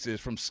businesses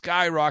from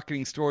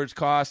skyrocketing storage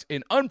costs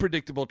and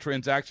unpredictable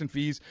transaction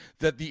fees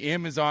that the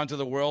Amazons of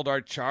the world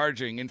are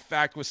charging. In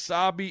fact,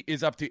 Wasabi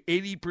is up to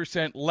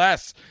 80%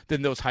 less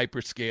than those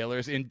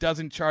hyperscalers and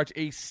doesn't charge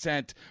a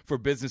cent for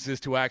businesses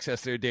to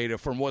access their data.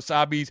 From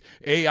Wasabi's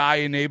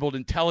AI-enabled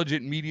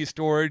intelligent media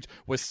storage,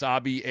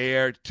 Wasabi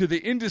Air, to the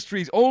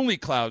industry's only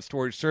cloud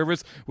storage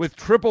service with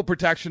triple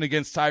protection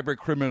against cyber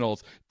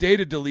criminals,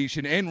 data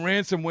deletion, and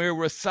ransomware,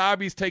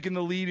 Wasabi's taken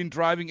the lead in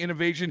driving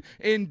innovation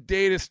in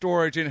data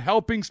storage and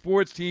helping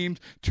sports teams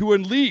to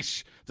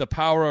unleash the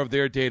power of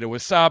their data.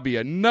 Wasabi,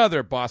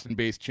 another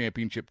Boston-based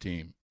championship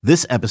team.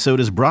 This episode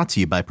is brought to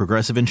you by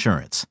Progressive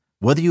Insurance.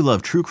 Whether you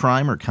love true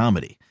crime or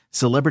comedy,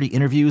 celebrity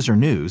interviews or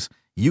news,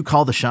 you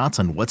call the shots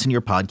on what's in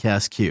your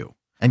podcast queue.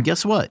 And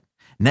guess what?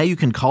 Now you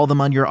can call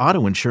them on your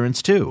auto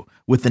insurance too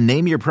with the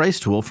Name Your Price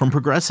tool from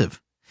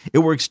Progressive. It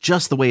works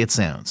just the way it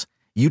sounds.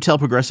 You tell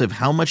Progressive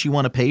how much you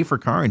want to pay for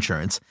car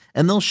insurance,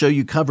 and they'll show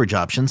you coverage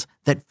options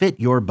that fit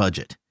your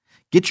budget.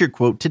 Get your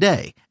quote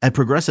today at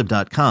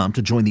Progressive.com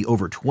to join the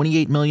over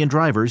 28 million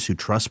drivers who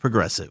trust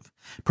Progressive.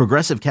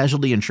 Progressive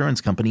Casualty Insurance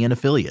Company and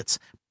Affiliates.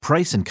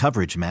 Price and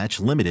coverage match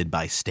limited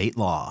by state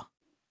law.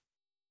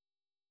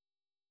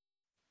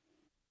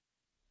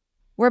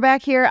 We're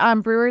back here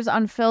on Brewers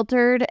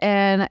Unfiltered,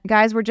 and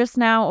guys, we're just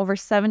now over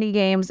 70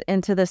 games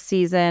into the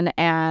season,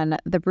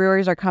 and the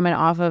Brewers are coming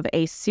off of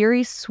a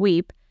series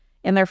sweep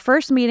in their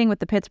first meeting with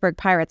the Pittsburgh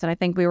Pirates, and I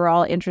think we were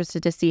all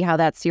interested to see how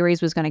that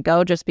series was going to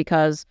go just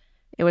because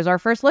it was our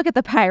first look at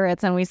the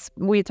Pirates, and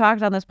we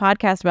talked on this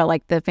podcast about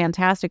like the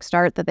fantastic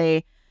start that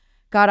they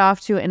got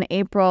off to in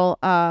April.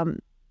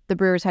 The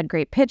Brewers had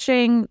great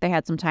pitching. They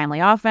had some timely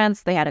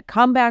offense. They had a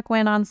comeback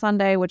win on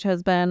Sunday, which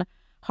has been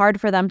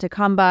hard for them to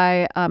come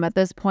by at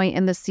this point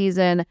in the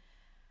season.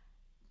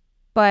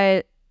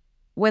 But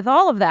with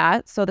all of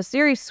that, so the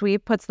series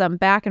sweep puts them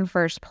back in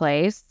first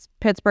place.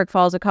 Pittsburgh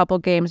falls a couple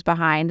games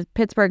behind.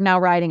 Pittsburgh now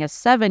riding a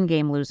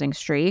 7-game losing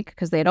streak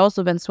because they had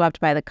also been swept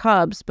by the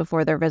Cubs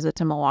before their visit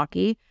to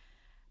Milwaukee.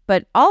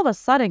 But all of a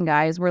sudden,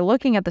 guys, we're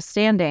looking at the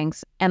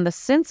standings, and the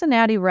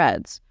Cincinnati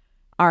Reds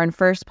are in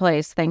first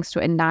place thanks to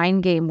a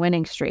 9-game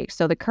winning streak.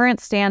 So the current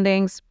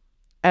standings,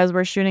 as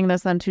we're shooting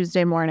this on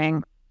Tuesday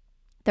morning,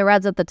 the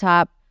Reds at the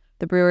top,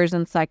 the Brewers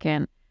in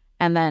second,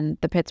 and then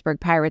the Pittsburgh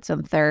Pirates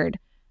in third.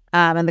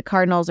 And the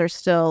Cardinals are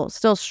still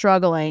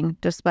struggling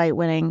despite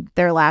winning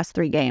their last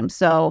 3 games.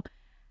 So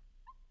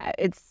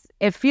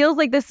it feels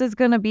like this is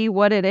going to be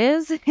what it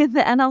is in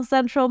the NL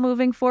Central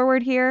moving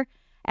forward here.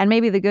 And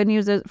maybe the good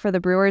news for the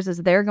Brewers is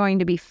they're going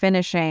to be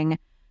finishing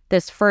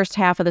this first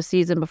half of the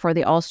season before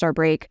the All-Star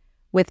break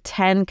with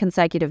 10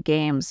 consecutive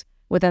games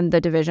within the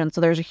division.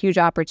 So there's a huge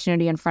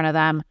opportunity in front of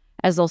them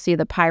as they'll see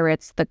the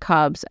Pirates, the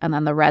Cubs, and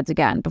then the Reds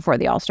again before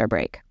the All-Star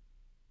break.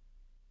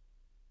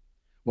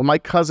 Well, my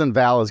cousin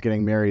Val is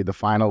getting married the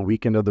final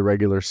weekend of the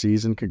regular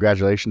season.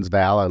 Congratulations,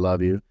 Val. I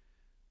love you.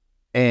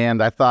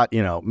 And I thought,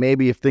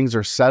 maybe if things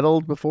are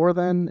settled before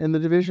then in the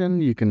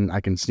division,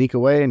 I can sneak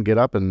away and get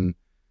up and,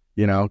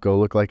 go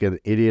look like an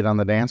idiot on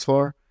the dance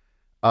floor.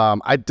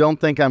 I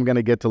don't think I'm going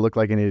to get to look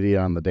like an idiot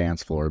on the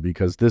dance floor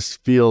because this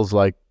feels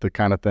like the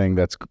kind of thing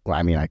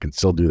I can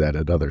still do that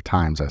at other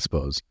times, I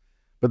suppose.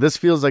 But this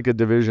feels like a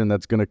division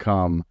that's going to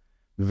come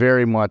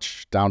very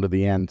much down to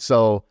the end.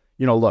 So,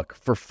 look,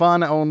 for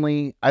fun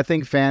only, I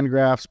think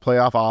Fangraphs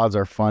playoff odds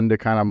are fun to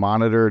kind of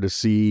monitor to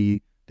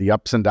see the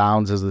ups and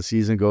downs as the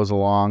season goes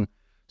along.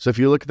 So if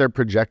you look at their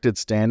projected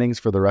standings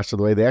for the rest of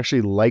the way, they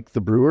actually like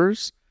the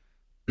Brewers.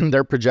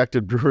 Their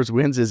projected Brewers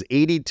wins is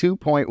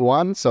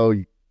 82.1, so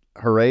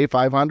hooray,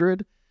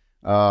 500.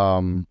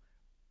 And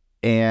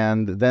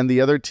then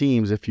the other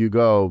teams, if you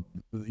go,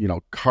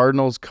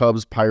 Cardinals,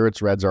 Cubs,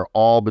 Pirates, Reds are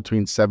all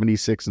between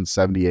 76 and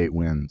 78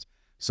 wins.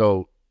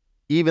 So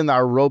even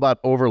our robot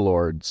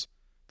overlords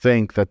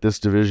think that this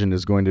division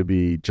is going to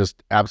be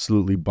just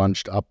absolutely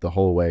bunched up the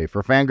whole way.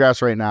 For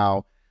Fangraphs right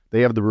now, they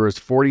have the Brewers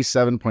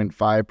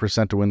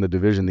 47.5% to win the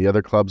division. The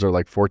other clubs are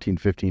like 14,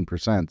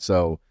 15%.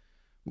 So,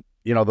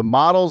 the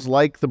models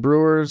like the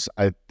Brewers.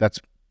 That's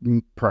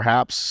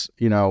perhaps,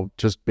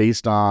 just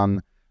based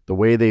on the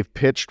way they've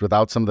pitched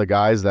without some of the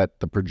guys that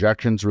the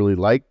projections really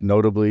like,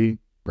 notably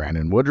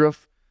Brandon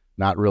Woodruff,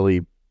 not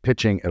really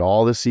pitching at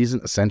all this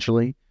season,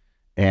 essentially.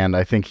 And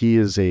I think he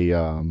is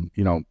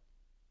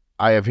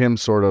I have him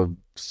sort of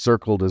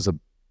circled as a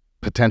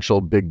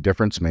potential big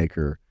difference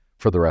maker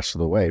for the rest of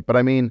the way. But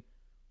I mean,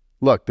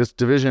 look, this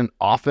division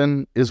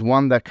often is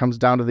one that comes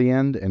down to the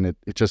end, and it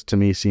just to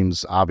me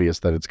seems obvious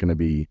that it's going to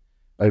be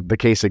the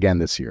case again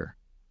this year.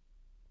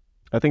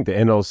 I think the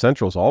NL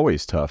Central is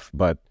always tough,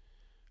 but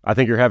I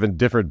think you're having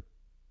different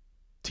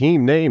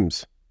team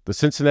names. The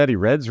Cincinnati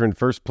Reds are in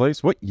first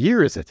place. What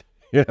year is it?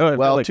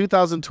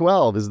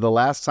 2012 is the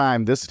last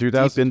time this deep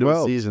into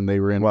a season they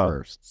were in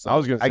first. So I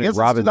was going to say, I guess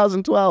it's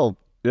 2012.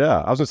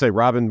 Yeah, I was going to say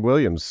Robin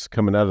Williams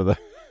coming out of the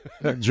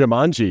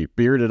Jumanji,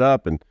 bearded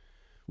up, and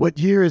what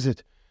year is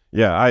it?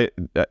 Yeah,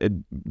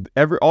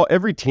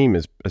 every team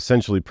is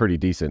essentially pretty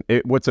decent.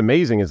 What's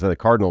amazing is that the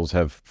Cardinals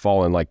have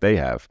fallen like they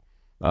have,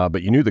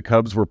 but you knew the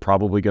Cubs were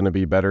probably going to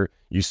be better.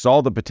 You saw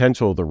the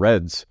potential of the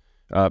Reds.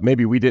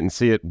 Maybe we didn't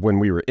see it when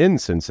we were in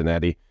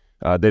Cincinnati.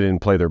 They didn't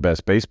play their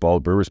best baseball.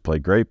 The Brewers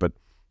played great, but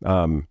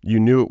you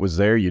knew it was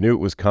there. You knew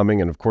it was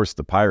coming, and of course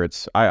the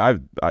Pirates.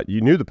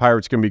 You knew the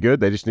Pirates going to be good.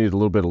 They just needed a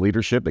little bit of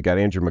leadership. They got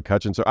Andrew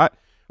McCutchen, so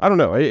I don't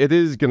know. It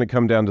is going to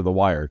come down to the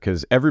wire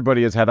because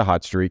everybody has had a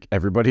hot streak.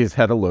 Everybody has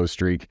had a low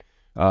streak,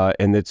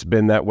 and it's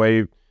been that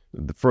way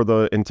for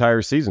the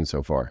entire season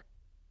so far.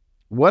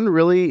 One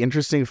really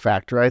interesting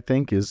factor, I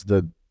think, is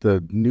the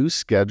new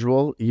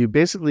schedule. You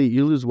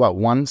lose,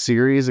 one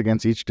series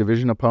against each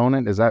division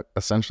opponent? Is that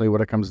essentially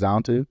what it comes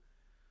down to?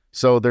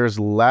 So there's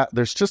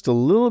just a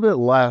little bit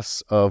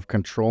less of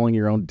controlling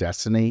your own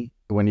destiny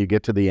when you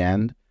get to the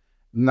end.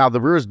 Now, the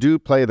Brewers do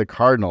play the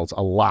Cardinals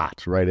a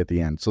lot right at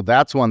the end. So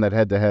that's one that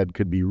head-to-head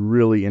could be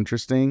really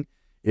interesting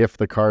if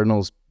the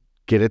Cardinals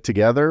get it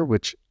together,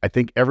 which I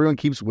think everyone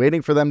keeps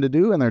waiting for them to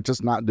do, and they're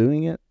just not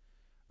doing it.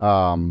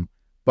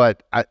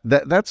 But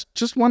that's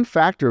just one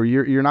factor.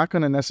 You're not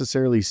going to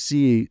necessarily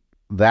see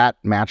that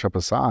matchup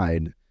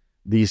aside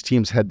these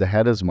teams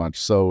head-to-head as much.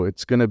 So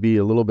it's going to be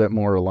a little bit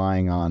more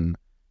relying on,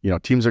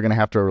 teams are going to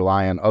have to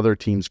rely on other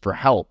teams for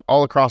help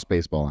all across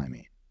baseball, I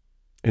mean.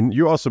 And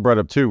you also brought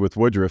up, too, with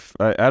Woodruff,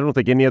 I don't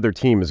think any other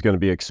team is going to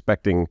be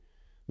expecting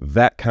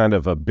that kind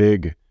of a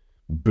big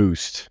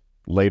boost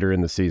later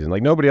in the season.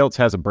 Like, nobody else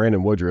has a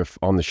Brandon Woodruff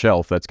on the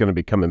shelf that's going to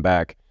be coming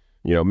back,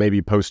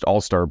 maybe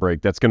post-All-Star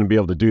break, that's going to be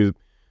able to do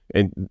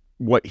and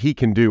what he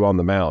can do on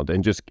the mound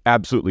and just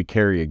absolutely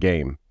carry a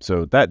game.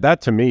 So that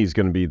to me is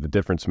going to be the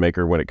difference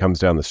maker when it comes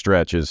down the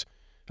stretch is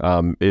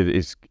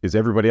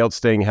everybody else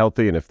staying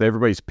healthy? And if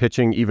everybody's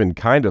pitching even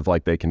kind of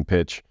like they can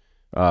pitch,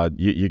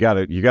 you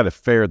gotta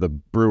fare the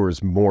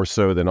Brewers more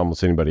so than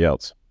almost anybody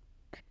else.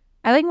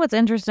 I think what's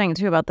interesting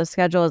too about the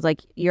schedule is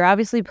you're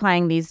obviously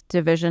playing these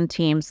division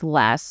teams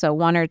less, so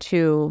one or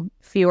two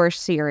fewer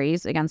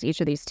series against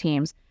each of these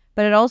teams.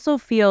 But it also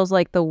feels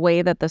like the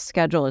way that the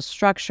schedule is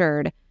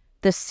structured,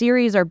 the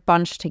series are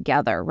bunched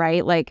together,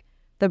 right? Like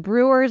the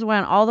Brewers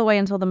went all the way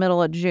until the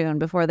middle of June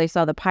before they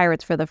saw the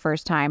Pirates for the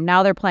first time.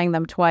 Now they're playing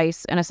them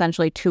twice in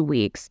essentially 2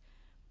 weeks.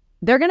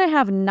 They're going to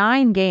have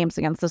 9 games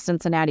against the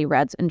Cincinnati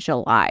Reds in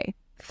July.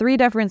 3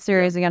 different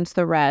series against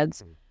the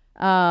Reds.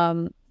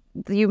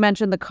 You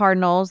mentioned the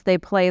Cardinals. They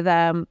play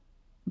them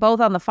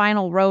both on the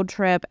final road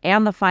trip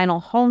and the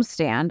final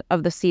homestand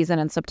of the season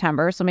in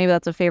September. So maybe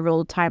that's a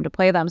favorable time to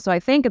play them. So I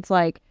think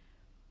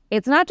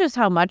it's not just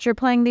how much you're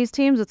playing these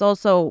teams. It's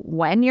also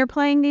when you're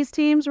playing these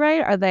teams,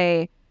 right? Are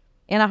they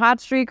in a hot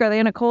streak? Are they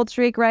in a cold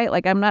streak, right?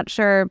 I'm not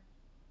sure.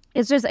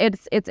 It's just,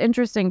 it's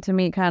interesting to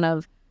me kind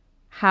of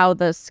how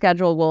the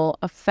schedule will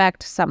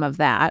affect some of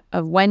that,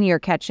 of when you're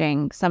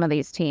catching some of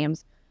these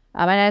teams.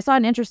 And I saw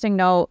an interesting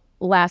note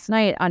last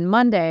night on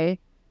Monday,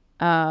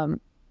 it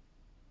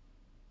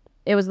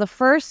was the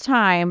first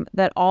time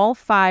that all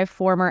 5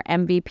 former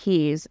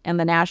MVPs in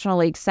the National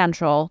League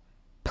Central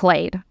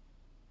played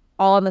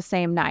all on the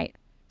same night.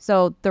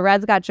 So the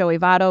Reds got Joey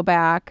Votto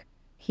back.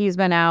 He's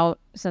been out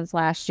since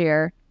last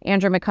year.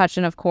 Andrew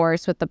McCutchen, of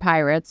course, with the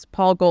Pirates.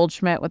 Paul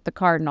Goldschmidt with the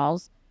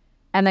Cardinals.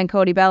 And then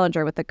Cody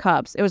Bellinger with the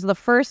Cubs. It was the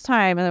first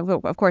time, and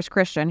of course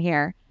Christian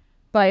here,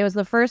 but it was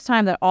the first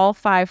time that all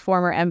 5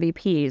 former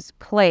MVPs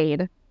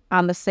played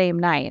on the same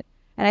night.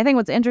 And I think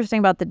what's interesting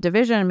about the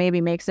division, maybe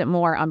makes it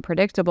more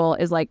unpredictable,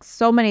 is like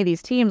so many of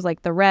these teams,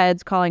 like the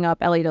Reds calling up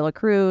Ellie De La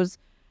Cruz,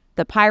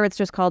 the Pirates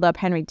just called up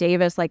Henry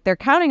Davis. Like they're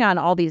counting on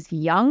all these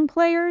young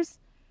players.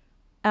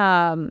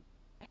 And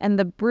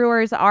the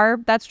Brewers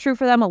that's true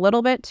for them a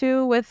little bit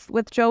too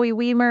with Joey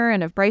Wiemer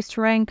and if Bryce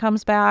Terang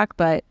comes back.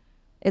 But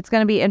it's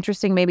going to be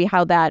interesting maybe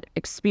how that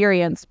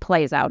experience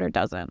plays out or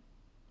doesn't.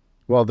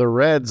 Well, the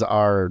Reds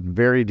are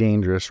very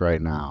dangerous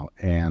right now.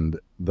 And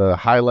the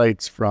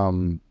highlights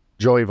from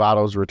Joey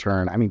Votto's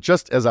return, I mean,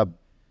 just as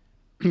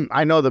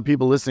I know the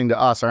people listening to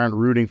us aren't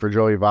rooting for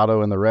Joey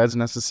Votto and the Reds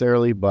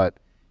necessarily, but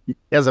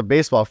as a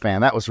baseball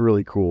fan, that was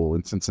really cool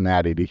in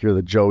Cincinnati to hear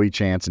the Joey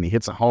chants, and he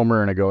hits a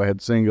homer and a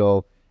go-ahead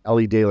single.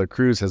 Ellie De La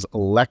Cruz has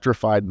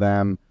electrified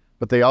them,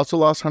 but they also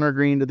lost Hunter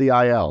Green to the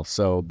IL.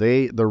 So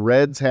the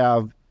Reds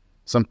have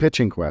some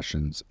pitching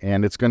questions,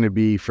 and it's going to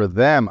be for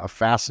them a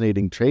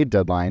fascinating trade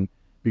deadline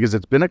because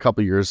it's been a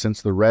couple years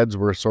since the Reds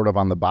were sort of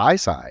on the buy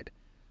side.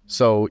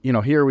 So,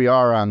 here we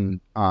are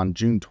on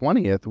June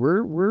 20th.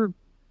 We're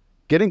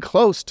getting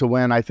close to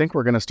when I think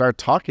we're going to start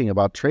talking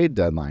about trade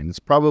deadline. It's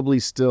probably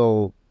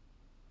still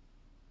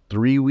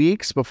 3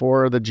 weeks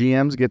before the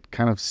GMs get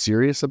kind of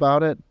serious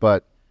about it,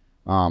 but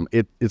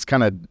it's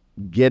kind of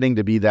getting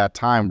to be that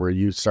time where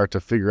you start to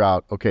figure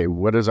out, okay,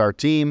 what is our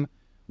team?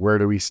 Where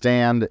do we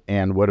stand?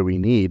 And what do we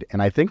need?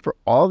 And I think for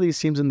all these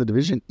teams in the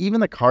division, even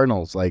the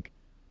Cardinals, like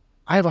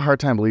I have a hard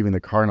time believing the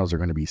Cardinals are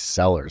going to be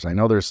sellers. I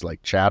know there's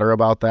like chatter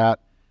about that.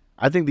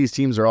 I think these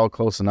teams are all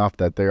close enough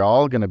that they're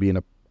all going to be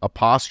in a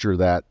posture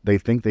that they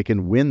think they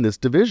can win this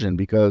division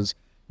because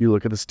you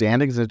look at the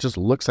standings and it just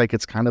looks like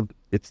it's kind of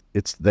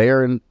it's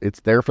there and it's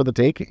there for the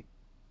taking.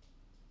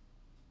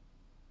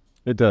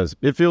 It does.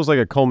 It feels like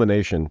a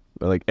culmination.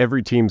 Like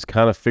every team's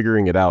kind of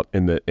figuring it out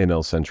in the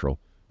NL Central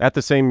in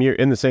the same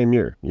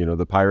year.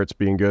 The Pirates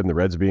being good and the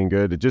Reds being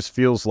good. It just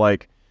feels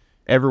like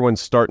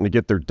everyone's starting to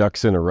get their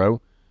ducks in a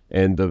row,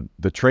 and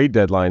the trade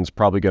deadline's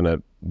probably going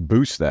to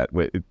boost that.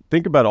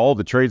 Think about all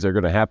the trades that are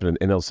going to happen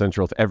in NL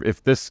Central.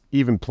 If this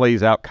even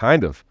plays out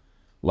kind of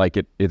like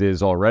it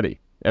is already,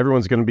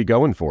 everyone's going to be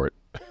going for it.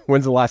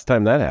 When's the last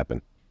time that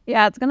happened?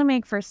 Yeah, it's going to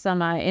make for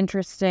some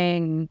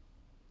interesting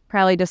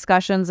probably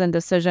discussions and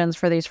decisions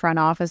for these front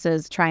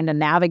offices trying to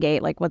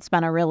navigate like what's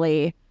been a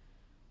really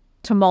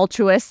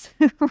tumultuous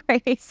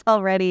race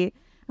already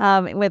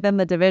within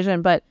the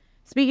division. But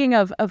speaking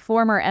of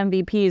former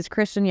MVPs,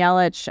 Christian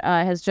Yelich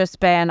has just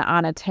been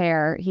on a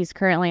tear. He's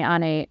currently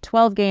on a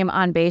 12-game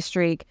on-base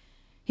streak.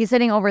 He's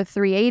hitting over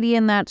 380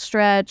 in that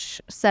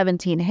stretch,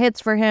 17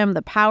 hits for him.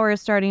 The power is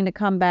starting to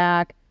come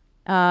back.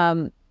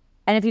 And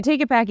if you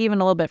take it back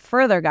even a little bit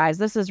further, guys,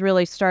 this has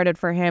really started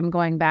for him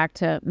going back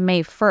to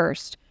May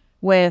 1st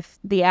with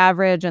the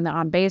average and the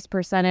on-base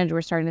percentage.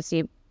 We're starting to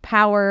see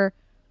power,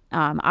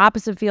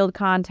 opposite field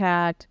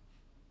contact.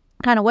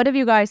 Kind of what have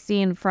you guys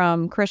seen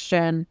from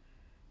Christian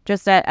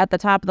just at the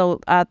top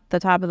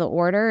of the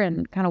order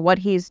and kind of what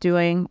he's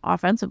doing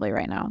offensively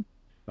right now?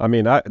 I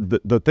mean,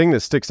 the thing that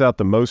sticks out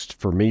the most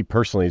for me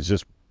personally is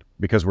just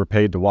because we're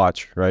paid to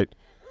watch, right?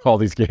 All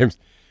these games.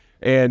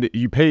 And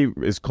you pay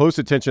as close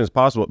attention as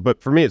possible.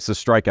 But for me, it's the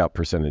strikeout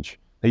percentage.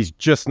 He's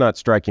just not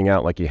striking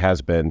out like he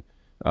has been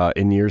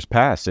in years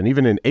past. And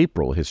even in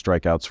April, his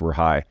strikeouts were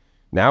high.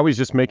 Now he's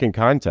just making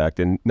contact,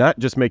 and not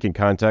just making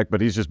contact, but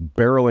he's just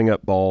barreling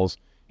up balls.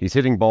 He's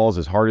hitting balls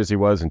as hard as he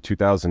was in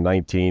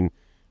 2019.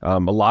 A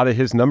lot of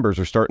his numbers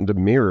are starting to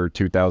mirror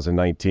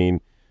 2019.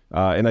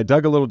 And I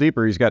dug a little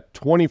deeper. He's got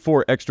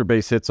 24 extra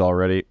base hits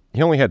already.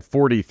 He only had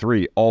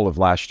 43 all of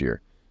last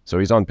year. So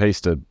he's on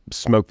pace to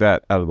smoke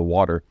that out of the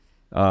water.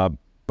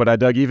 But I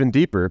dug even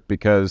deeper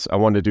because I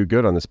wanted to do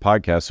good on this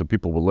podcast so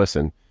people will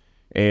listen.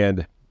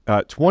 And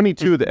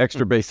 22 of the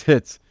extra base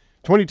hits,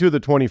 22 of the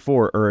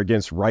 24 are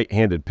against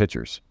right-handed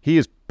pitchers. He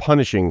is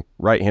punishing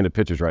right-handed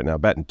pitchers right now,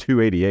 batting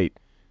 .288.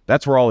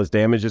 That's where all his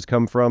damage has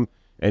come from.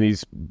 And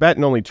he's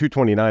batting only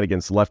 .229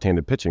 against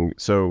left-handed pitching.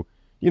 So,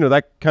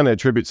 that kind of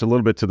attributes a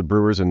little bit to the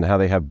Brewers and how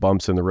they have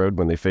bumps in the road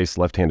when they face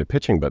left-handed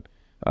pitching. But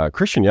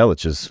Christian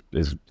Yelich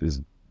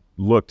is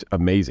looked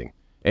amazing.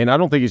 And I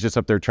don't think he's just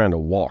up there trying to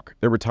walk.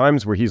 There were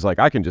times where he's like,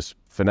 I can just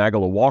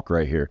finagle a walk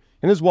right here.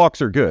 And his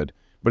walks are good,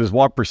 but his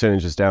walk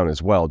percentage is down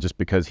as well just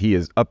because he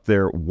is up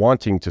there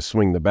wanting to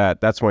swing the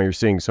bat. That's why you're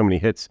seeing so many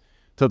hits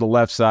to the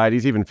left side.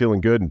 He's even feeling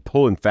good and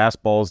pulling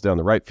fastballs down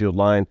the right field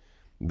line.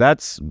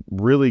 That's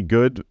really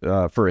good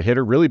for a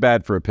hitter, really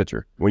bad for a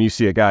pitcher when you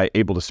see a guy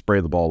able to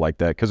spray the ball like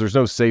that because there's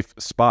no safe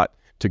spot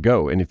to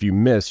go. And if you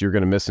miss, you're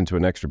going to miss into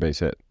an extra base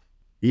hit.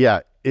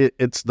 Yeah,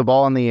 it's the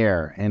ball in the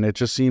air, and it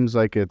just seems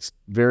like it's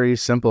very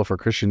simple for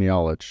Christian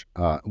Yelich.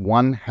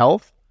 1,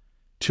 health.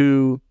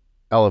 2,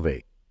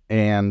 elevate.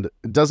 And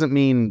it doesn't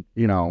mean,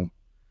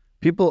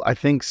 people I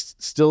think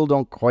still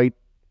don't quite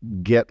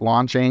get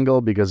launch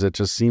angle because it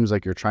just seems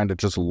like you're trying to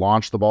just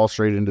launch the ball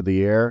straight into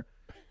the air.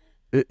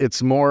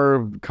 It's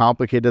more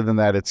complicated than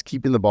that. It's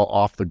keeping the ball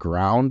off the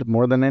ground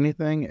more than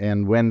anything.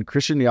 And when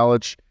Christian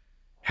Yelich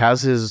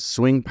has his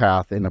swing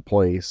path in a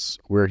place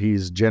where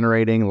he's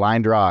generating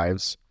line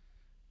drives,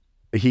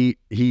 he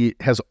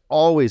has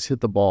always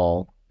hit the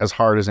ball as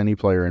hard as any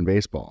player in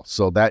baseball.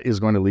 So that is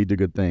going to lead to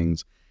good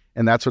things.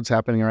 And that's what's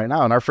happening right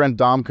now. And our friend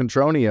Dom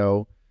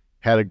Contronio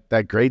had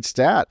that great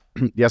stat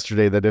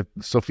yesterday that if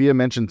Sophia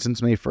mentioned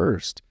since May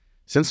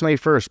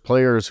 1st,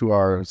 players who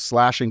are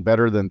slashing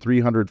better than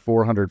 300,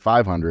 400,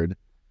 500,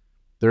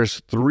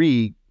 there's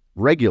 3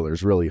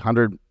 regulars, really,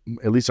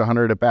 at least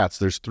 100 at bats.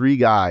 There's 3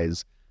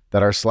 guys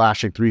that are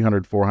slashing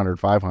 300, 400,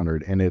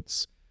 500, and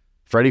it's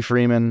Freddie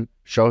Freeman,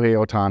 Shohei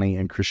Ohtani,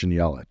 and Christian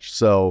Yelich.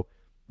 So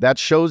that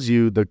shows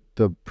you the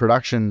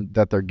production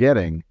that they're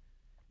getting.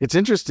 It's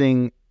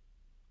interesting,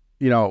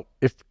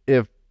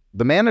 if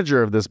the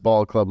manager of this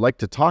ball club liked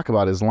to talk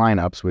about his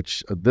lineups,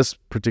 which this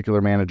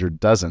particular manager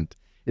doesn't,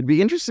 it'd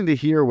be interesting to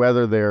hear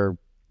whether they're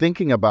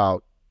thinking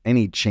about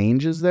any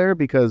changes there,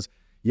 because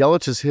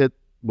Yelich has hit,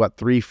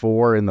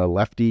 3-4 in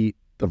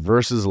the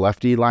versus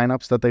lefty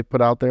lineups that they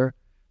put out there,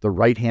 the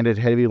right-handed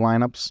heavy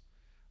lineups.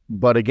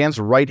 But against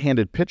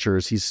right-handed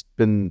pitchers, he's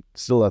been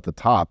still at the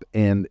top.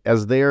 And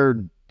as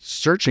they're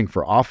searching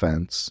for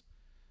offense,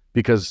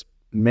 because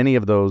many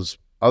of those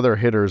other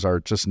hitters are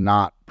just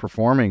not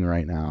performing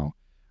right now,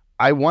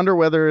 I wonder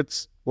whether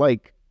it's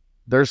like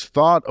there's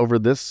thought over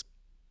this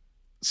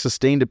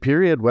sustained a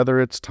period,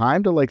 whether it's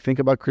time to think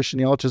about Christian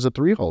Yelich as a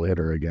 3-hole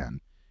hitter again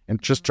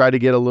and just try to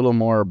get a little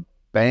more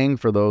bang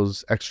for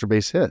those extra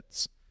base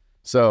hits.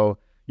 So,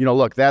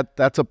 look,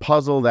 that's a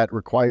puzzle that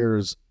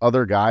requires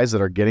other guys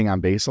that are getting on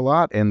base a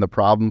lot. And the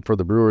problem for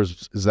the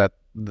Brewers is that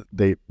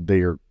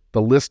the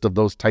list of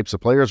those types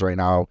of players right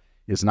now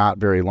is not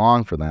very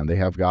long for them. They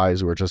have guys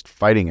who are just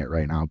fighting it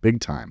right now, big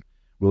time.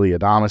 Willie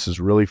Adames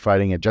is really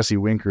fighting it. Jesse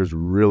Winker is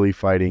really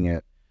fighting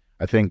it.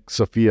 I think,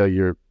 Sophia,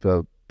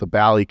 the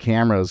Bally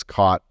cameras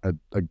caught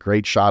a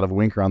great shot of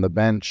Winker on the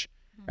bench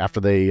after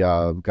they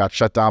got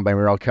shut down by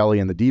Merrill Kelly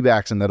and the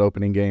D-backs in that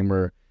opening game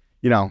where,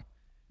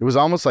 it was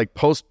almost like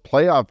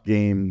post-playoff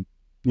game,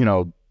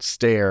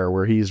 stare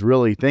where he's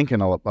really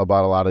thinking about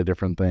a lot of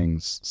different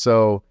things.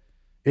 So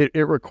it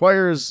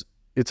requires,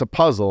 it's a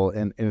puzzle,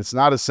 and it's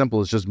not as simple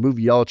as just move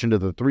Yelich into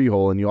the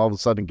 3-hole and you all of a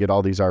sudden get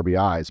all these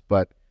RBIs.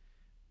 But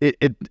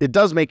it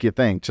does make you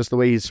think, just the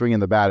way he's swinging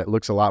the bat, it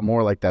looks a lot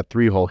more like that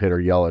 3-hole hitter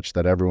Yelich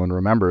that everyone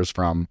remembers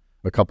from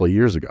a couple of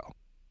years ago.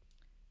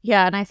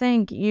 Yeah, and I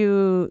think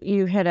you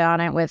hit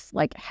on it with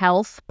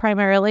health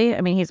primarily.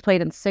 I mean, he's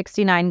played in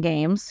 69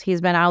 games.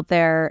 He's been out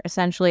there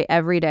essentially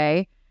every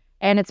day.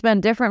 And it's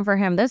been different for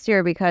him this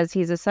year because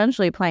he's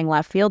essentially playing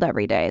left field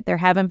every day. There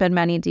haven't been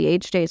many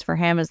DH days for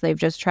him as they've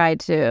just tried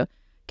to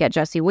get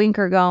Jesse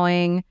Winker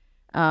going.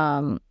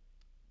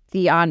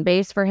 The on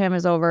base for him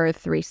is over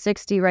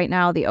 360 right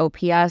now. The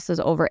OPS is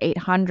over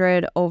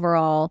 800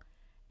 overall.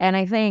 And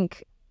I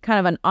think kind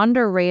of an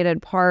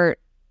underrated part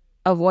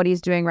of what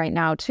he's doing right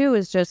now, too,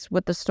 is just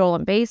with the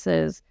stolen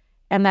bases.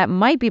 And that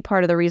might be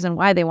part of the reason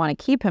why they want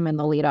to keep him in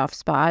the leadoff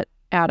spot.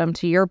 Adam,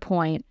 to your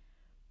point,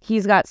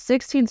 he's got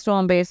 16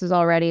 stolen bases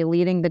already,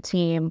 leading the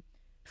team.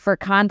 For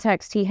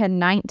context, he had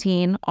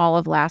 19 all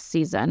of last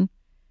season.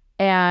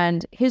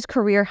 And his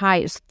career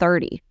high is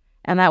 30.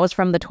 And that was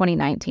from the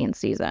 2019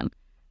 season.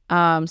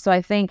 So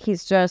I think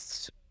he's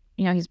just,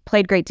 he's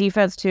played great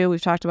defense, too.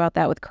 We've talked about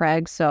that with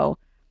Craig. So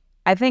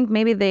I think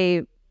maybe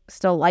they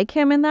still like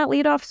him in that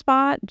leadoff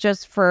spot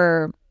just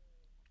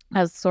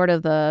as sort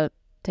of the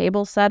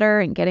table setter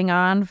and getting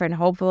on and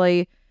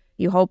hopefully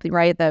you hope,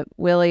 right, that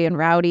Willie and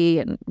Rowdy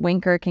and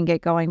Winker can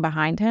get going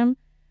behind him.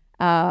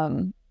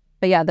 But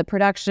yeah, the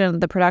production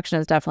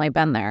has definitely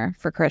been there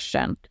for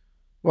Christian.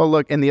 Well,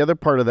 look, and the other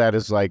part of that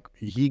is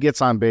he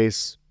gets on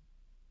base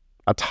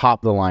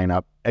atop the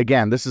lineup.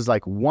 Again, this is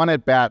one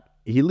at bat.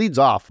 He leads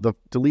off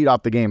to lead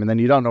off the game, and then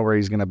you don't know where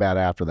he's going to bat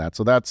after that.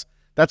 So that's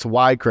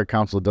why Craig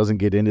Counsell doesn't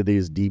get into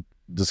these deep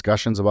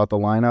discussions about the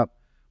lineup.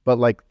 But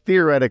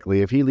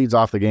theoretically, if he leads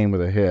off the game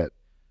with a hit,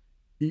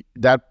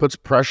 that puts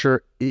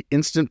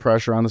instant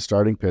pressure on the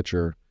starting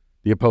pitcher,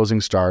 the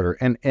opposing starter.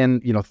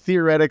 And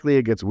theoretically,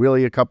 it gets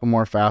Willie a couple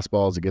more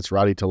fastballs. It gets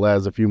Rowdy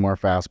Tellez a few more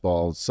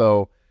fastballs.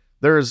 So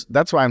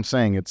that's why I'm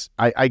saying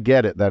I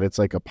get it that it's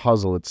like a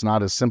puzzle. It's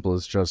not as simple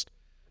as just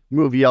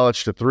move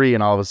Yelich to 3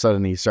 and all of a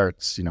sudden he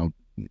starts,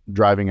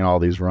 driving in all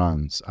these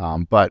runs.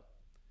 But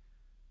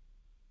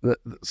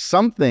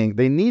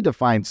they need to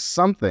find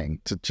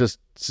something to just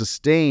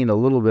sustain a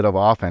little bit of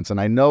offense.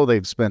 And I know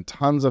they've spent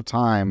tons of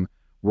time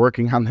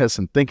working on this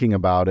and thinking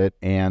about it.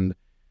 And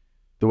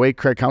the way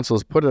Craig Counsell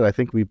has put it, I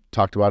think we've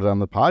talked about it on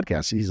the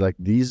podcast. He's like,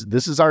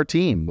 this is our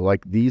team.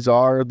 These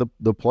are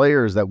the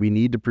players that we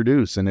need to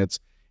produce. And it's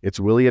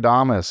Willie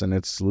Adames and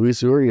it's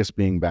Luis Urias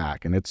being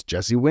back and it's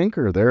Jesse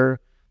Winker.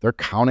 they're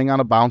counting on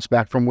a bounce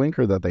back from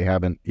Winker that they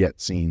haven't yet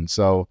seen.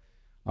 So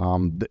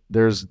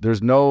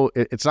there's no,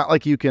 it's not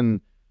like you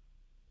can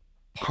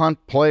punt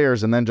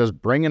players and then just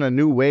bring in a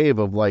new wave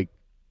of like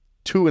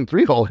 2 and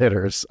 3 hole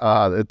hitters.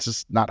 It's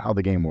just not how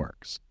the game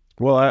works.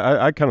 Well,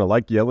 I kind of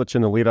like Yelich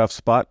in the leadoff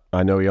spot.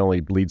 I know he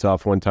only leads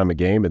off one time a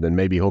game, and then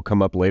maybe he'll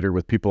come up later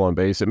with people on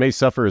base. It may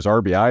suffer his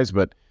RBIs,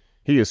 but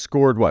he has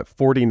scored,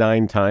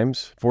 49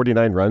 times,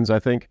 49 runs, I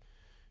think.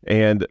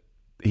 And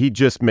he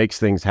just makes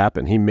things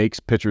happen. He makes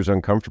pitchers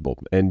uncomfortable.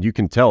 And you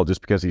can tell just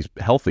because he's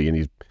healthy, and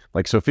he's,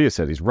 like Sophia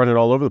said, he's running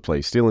all over the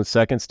place, stealing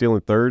second,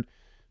 stealing third.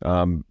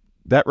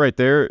 That right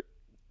there,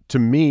 to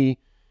me,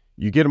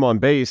 you get him on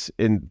base,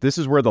 and this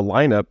is where the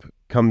lineup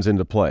comes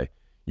into play.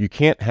 You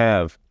can't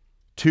have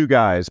 2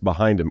 guys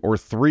behind him or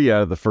 3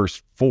 out of the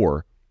first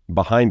 4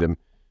 behind him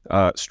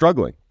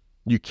struggling.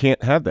 You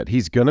can't have that.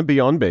 He's going to be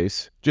on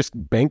base. Just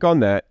bank on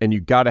that, and you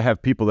got to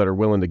have people that are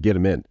willing to get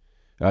him in.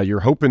 You're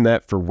hoping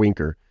that for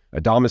Winker.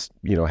 Adames,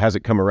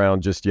 hasn't come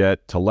around just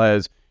yet.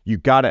 Tellez, you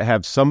got to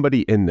have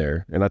somebody in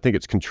there, and I think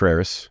it's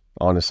Contreras.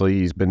 Honestly,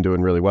 he's been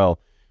doing really well.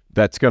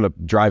 That's going to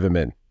drive him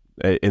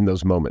in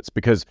those moments,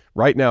 because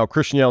right now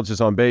Christian Yelich is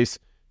on base.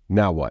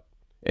 Now what?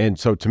 And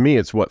so to me,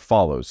 it's what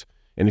follows.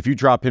 And if you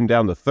drop him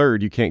down to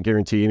third, you can't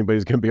guarantee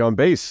anybody's going to be on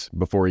base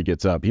before he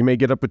gets up. He may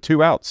get up with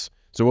 2 outs.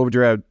 So what would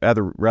you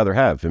rather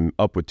have, him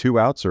up with 2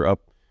 outs or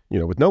up,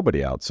 with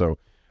nobody out? So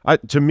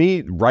to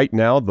me, right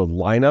now, the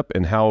lineup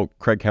and how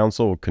Craig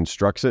Counsell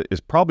constructs it is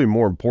probably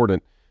more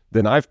important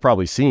than I've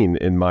probably seen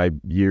in my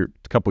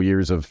couple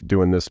years of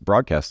doing this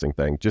broadcasting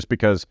thing. Just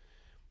because,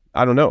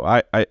 I don't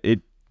know,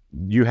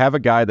 you have a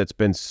guy that's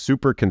been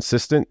super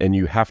consistent, and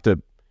you have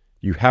to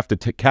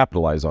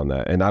capitalize on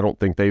that. And I don't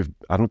think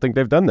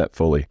they've done that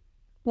fully.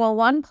 Well,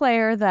 one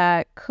player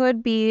that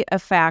could be a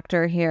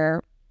factor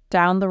here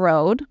down the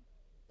road,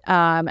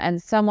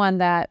 and someone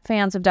that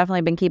fans have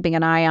definitely been keeping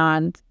an eye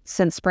on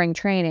since spring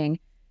training,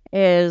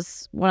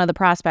 is one of the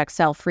prospects,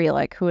 Sal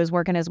Frelick, who is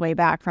working his way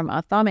back from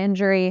a thumb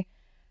injury.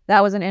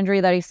 That was an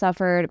injury that he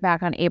suffered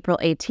back on April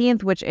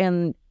 18th, which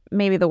in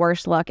maybe the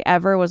worst luck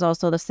ever was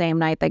also the same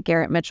night that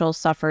Garrett Mitchell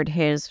suffered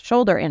his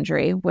shoulder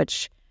injury,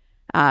 which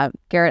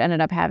Garrett ended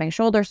up having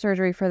shoulder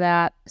surgery for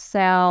that.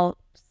 Sal,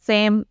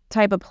 same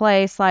type of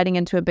play, sliding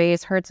into a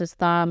base, hurts his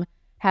thumb,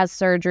 has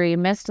surgery,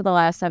 missed the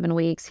last 7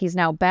 weeks. He's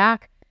now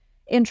back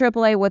in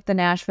AAA with the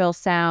Nashville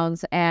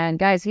Sounds. And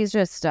guys, he's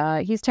just,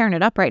 he's tearing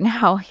it up right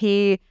now.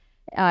 He,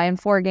 in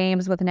 4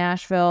 games with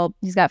Nashville,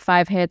 he's got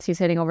 5 hits. He's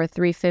hitting over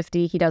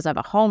 350. He does have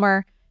a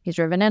homer. He's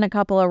driven in a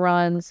couple of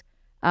runs.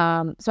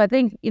 So I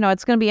think,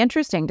 it's going to be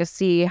interesting to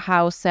see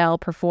how Sal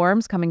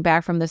performs coming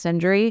back from this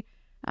injury.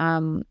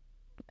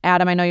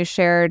 Adam, I know you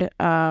shared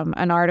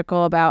an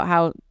article about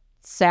how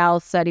Sal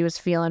said he was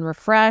feeling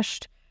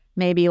refreshed,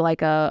 maybe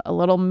like a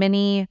little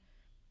mini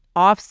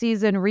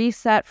off-season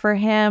reset for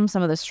him,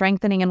 some of the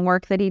strengthening and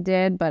work that he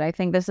did. But I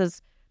think this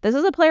is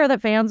a player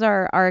that fans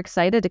are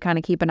excited to kind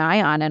of keep an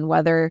eye on, and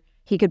whether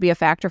he could be a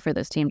factor for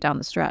this team down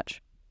the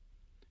stretch.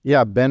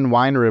 Yeah, Ben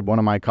Weinrib, one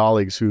of my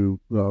colleagues who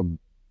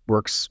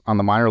works on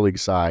the minor league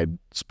side,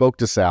 spoke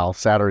to Sal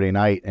Saturday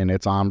night, and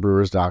it's on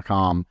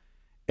Brewers.com.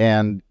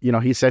 And,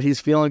 he said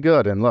he's feeling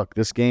good. And look,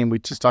 this game, we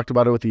just talked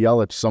about it with the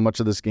Yelich. So much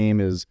of this game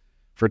is,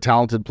 for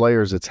talented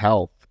players, it's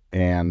health.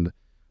 And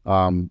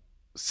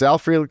Sal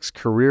Frelick's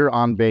career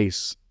on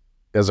base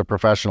as a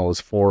professional is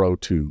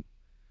 402.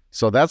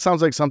 So that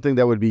sounds like something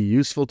that would be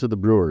useful to the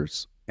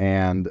Brewers.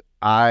 And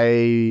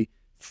I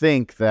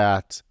think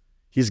that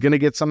he's going to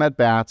get some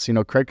at-bats.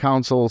 Craig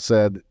Counsell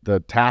said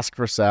the task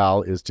for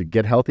Sal is to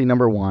get healthy,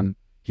 number 1.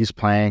 He's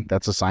playing.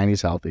 That's a sign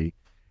he's healthy.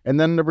 And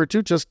then number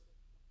 2, just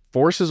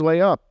force his way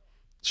up,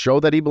 show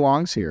that he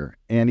belongs here.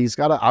 And he's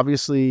got to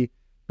obviously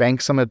bank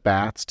some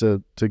at-bats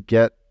to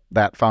get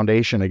that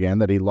foundation again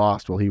that he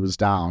lost while he was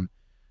down.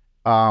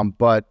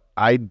 But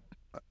I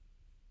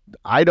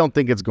don't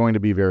think it's going to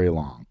be very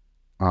long.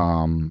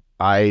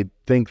 I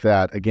think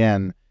that,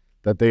 again,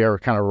 that they are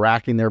kind of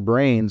racking their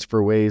brains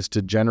for ways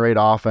to generate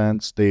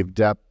offense. They've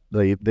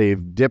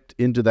dipped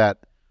into that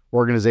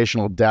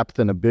organizational depth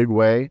in a big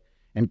way.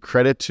 And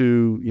credit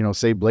to,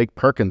 say Blake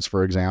Perkins,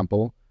 for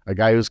example, a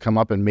guy who's come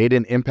up and made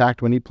an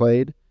impact when he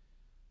played.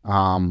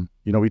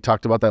 We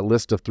talked about that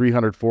list of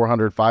 300,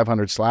 400,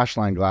 500 slash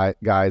line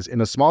guys.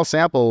 In a small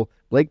sample,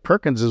 Blake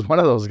Perkins is one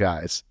of those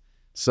guys.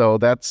 So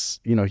that's,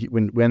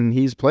 when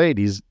he's played,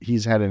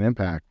 he's had an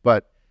impact.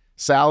 But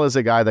Sal is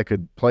a guy that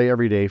could play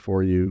every day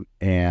for you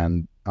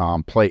and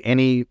play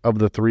any of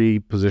the 3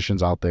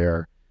 positions out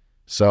there.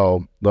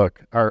 So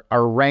look, our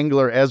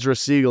wrangler Ezra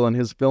Siegel and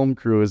his film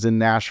crew is in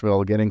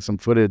Nashville getting some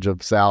footage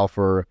of Sal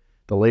for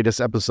the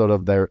latest episode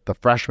of the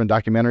Freshman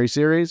documentary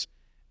series.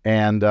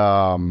 And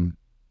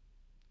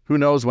who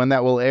knows when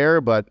that will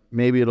air, but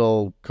maybe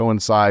it'll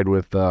coincide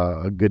with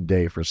a good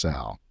day for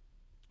Sal.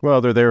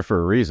 Well, they're there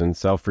for a reason.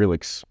 Sal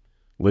Frelick's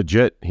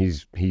legit.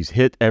 He's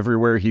hit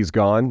everywhere he's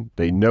gone.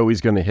 They know he's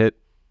going to hit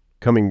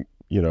coming,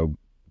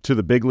 to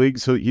the big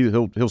leagues. So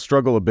he'll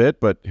struggle a bit,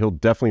 but he'll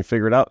definitely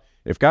figure it out.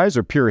 If guys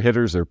are pure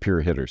hitters, they're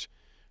pure hitters.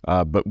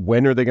 But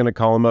when are they going to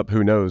call him up?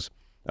 Who knows?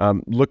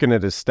 Looking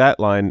at his stat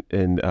line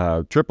in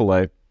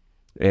AAA,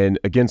 and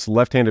against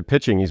left-handed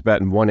pitching, he's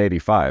batting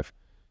 185.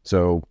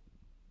 So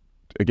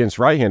against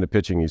right-handed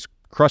pitching, he's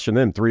crushing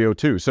in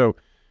 302. So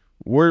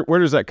where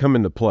does that come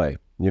into play?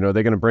 You know,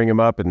 they're going to bring him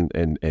up, and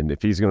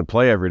if he's going to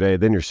play every day,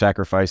 then you're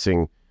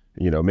sacrificing,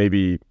 you know,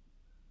 maybe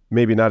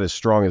not as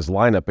strong as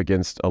lineup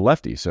against a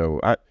lefty.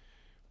 So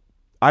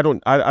I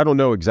don't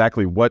know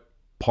exactly what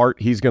part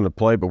he's going to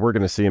play, but we're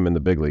going to see him in the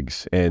big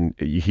leagues, and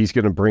he's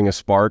going to bring a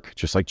spark,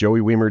 just like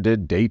Joey Wiemer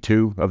did day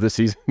 2 of the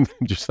season,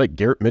 just like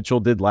Garrett Mitchell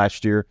did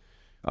last year.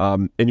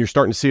 And you're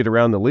starting to see it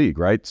around the league,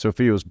 right?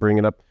 Sophia was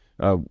bringing up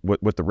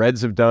what the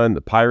Reds have done,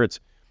 the Pirates.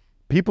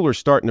 People are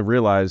starting to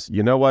realize,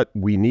 you know what?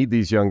 We need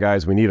these young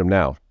guys. We need them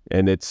now.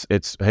 And it's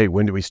hey,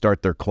 when do we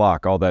start their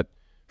clock? All that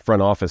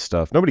front office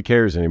stuff. Nobody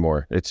cares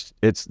anymore. It's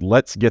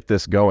let's get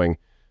this going.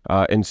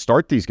 And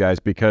start these guys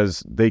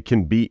because they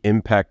can be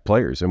impact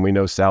players, and we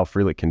know Sal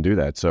Frelick can do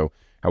that. So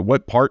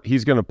what part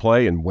he's going to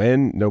play and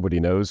when, nobody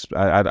knows.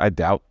 I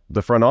doubt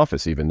the front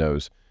office even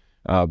knows.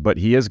 But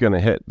he is going to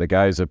hit. The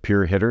guy's a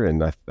pure hitter,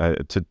 and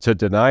to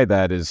deny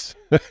that is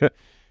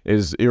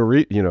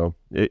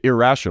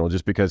irrational,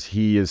 just because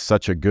he is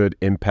such a good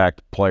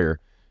impact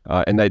player,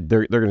 and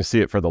they're going to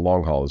see it for the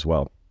long haul as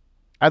well.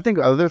 I think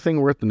the other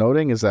thing worth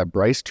noting is that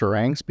Bryce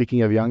Terang,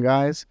 speaking of young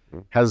guys,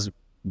 has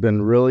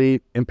been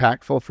really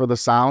impactful for the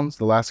Sounds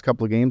the last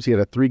couple of games. He had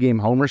a 3-game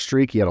homer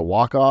streak. He had a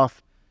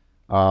walk-off.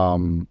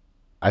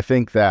 I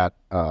think that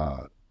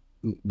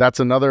that's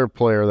another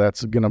player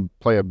that's going to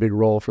play a big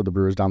role for the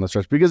Brewers down the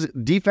stretch, because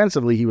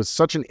defensively he was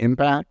such an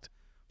impact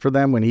for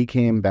them when he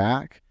came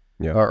back,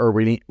 or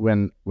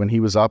when he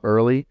was up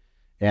early,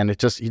 and he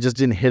just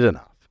didn't hit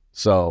enough.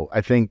 So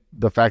I think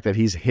the fact that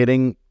he's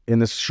hitting in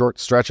this short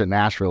stretch at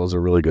Nashville is a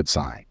really good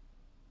sign.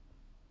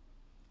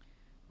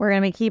 We're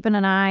going to be keeping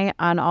an eye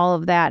on all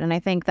of that. And I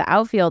think the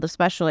outfield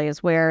especially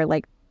is where,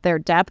 like, their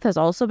depth has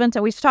also been.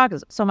 So we've talked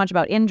so much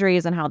about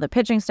injuries and how the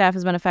pitching staff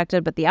has been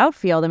affected, but the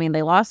outfield, I mean,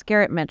 they lost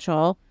Garrett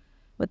Mitchell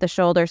with the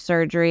shoulder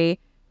surgery.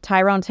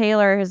 Tyrone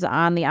Taylor is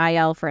on the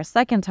IL for a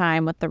second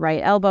time with the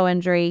right elbow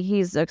injury.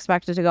 He's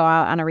expected to go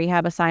out on a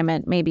rehab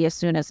assignment maybe as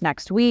soon as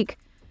next week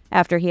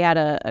after he had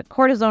a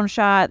cortisone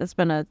shot. That's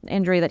been an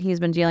injury that he's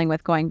been dealing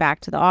with going back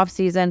to the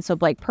offseason. So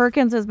Blake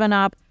Perkins has been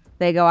up.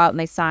 They go out and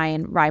they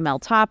sign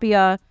Raimel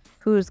Tapia,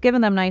 who's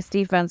given them nice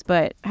defense,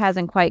 but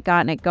hasn't quite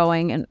gotten it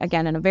going. And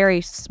again, in a very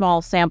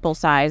small sample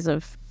size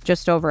of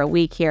just over a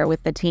week here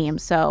with the team.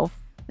 So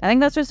I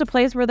think that's just a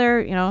place where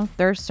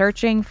they're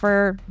searching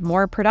for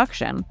more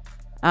production.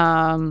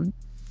 And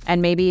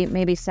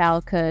maybe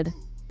Sal could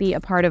be a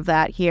part of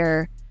that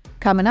here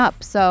coming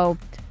up. So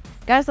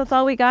guys, that's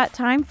all we got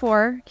time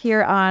for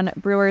here on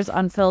Brewers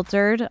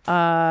Unfiltered.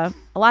 A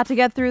lot to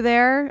get through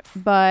there,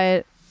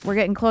 but we're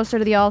getting closer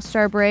to the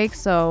All-Star break,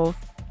 so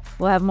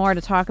we'll have more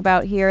to talk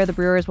about here. The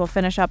Brewers will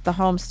finish up the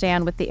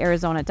homestand with the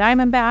Arizona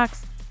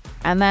Diamondbacks,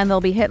 and then they'll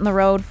be hitting the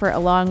road for a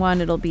long one.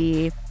 It'll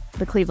be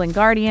the Cleveland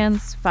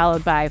Guardians,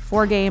 followed by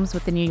 4 games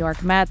with the New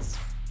York Mets,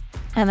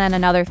 and then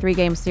another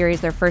 3-game series,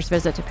 their first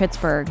visit to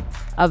Pittsburgh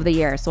of the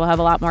year. So we'll have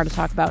a lot more to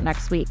talk about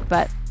next week.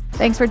 But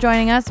thanks for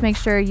joining us. Make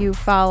sure you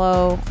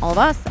follow all of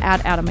us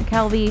at Adam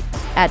McKelvey,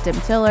 at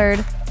Dim Tillard,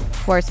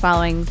 of course,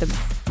 following the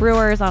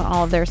Brewers on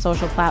all of their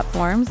social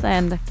platforms.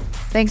 And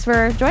thanks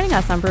for joining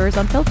us on Brewers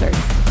Unfiltered.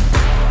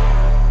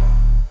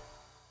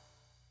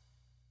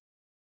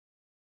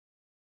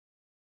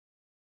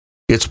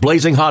 It's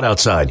blazing hot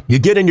outside. You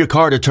get in your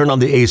car to turn on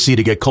the AC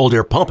to get cold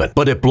air pumping,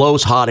 but it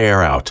blows hot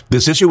air out.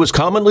 This issue is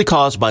commonly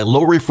caused by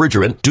low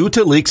refrigerant due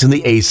to leaks in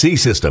the AC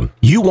system.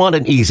 You want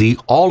an easy,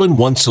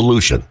 all-in-one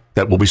solution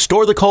that will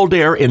restore the cold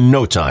air in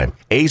no time.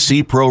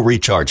 AC Pro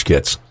Recharge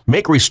Kits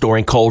make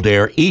restoring cold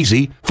air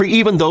easy for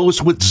even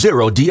those with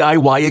zero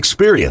DIY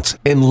experience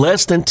in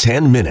less than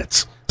 10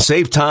 minutes.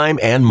 Save time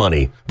and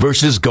money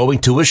versus going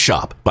to a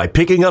shop by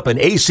picking up an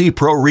AC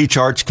Pro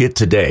Recharge Kit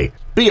today.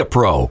 Be a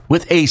pro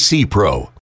with AC Pro.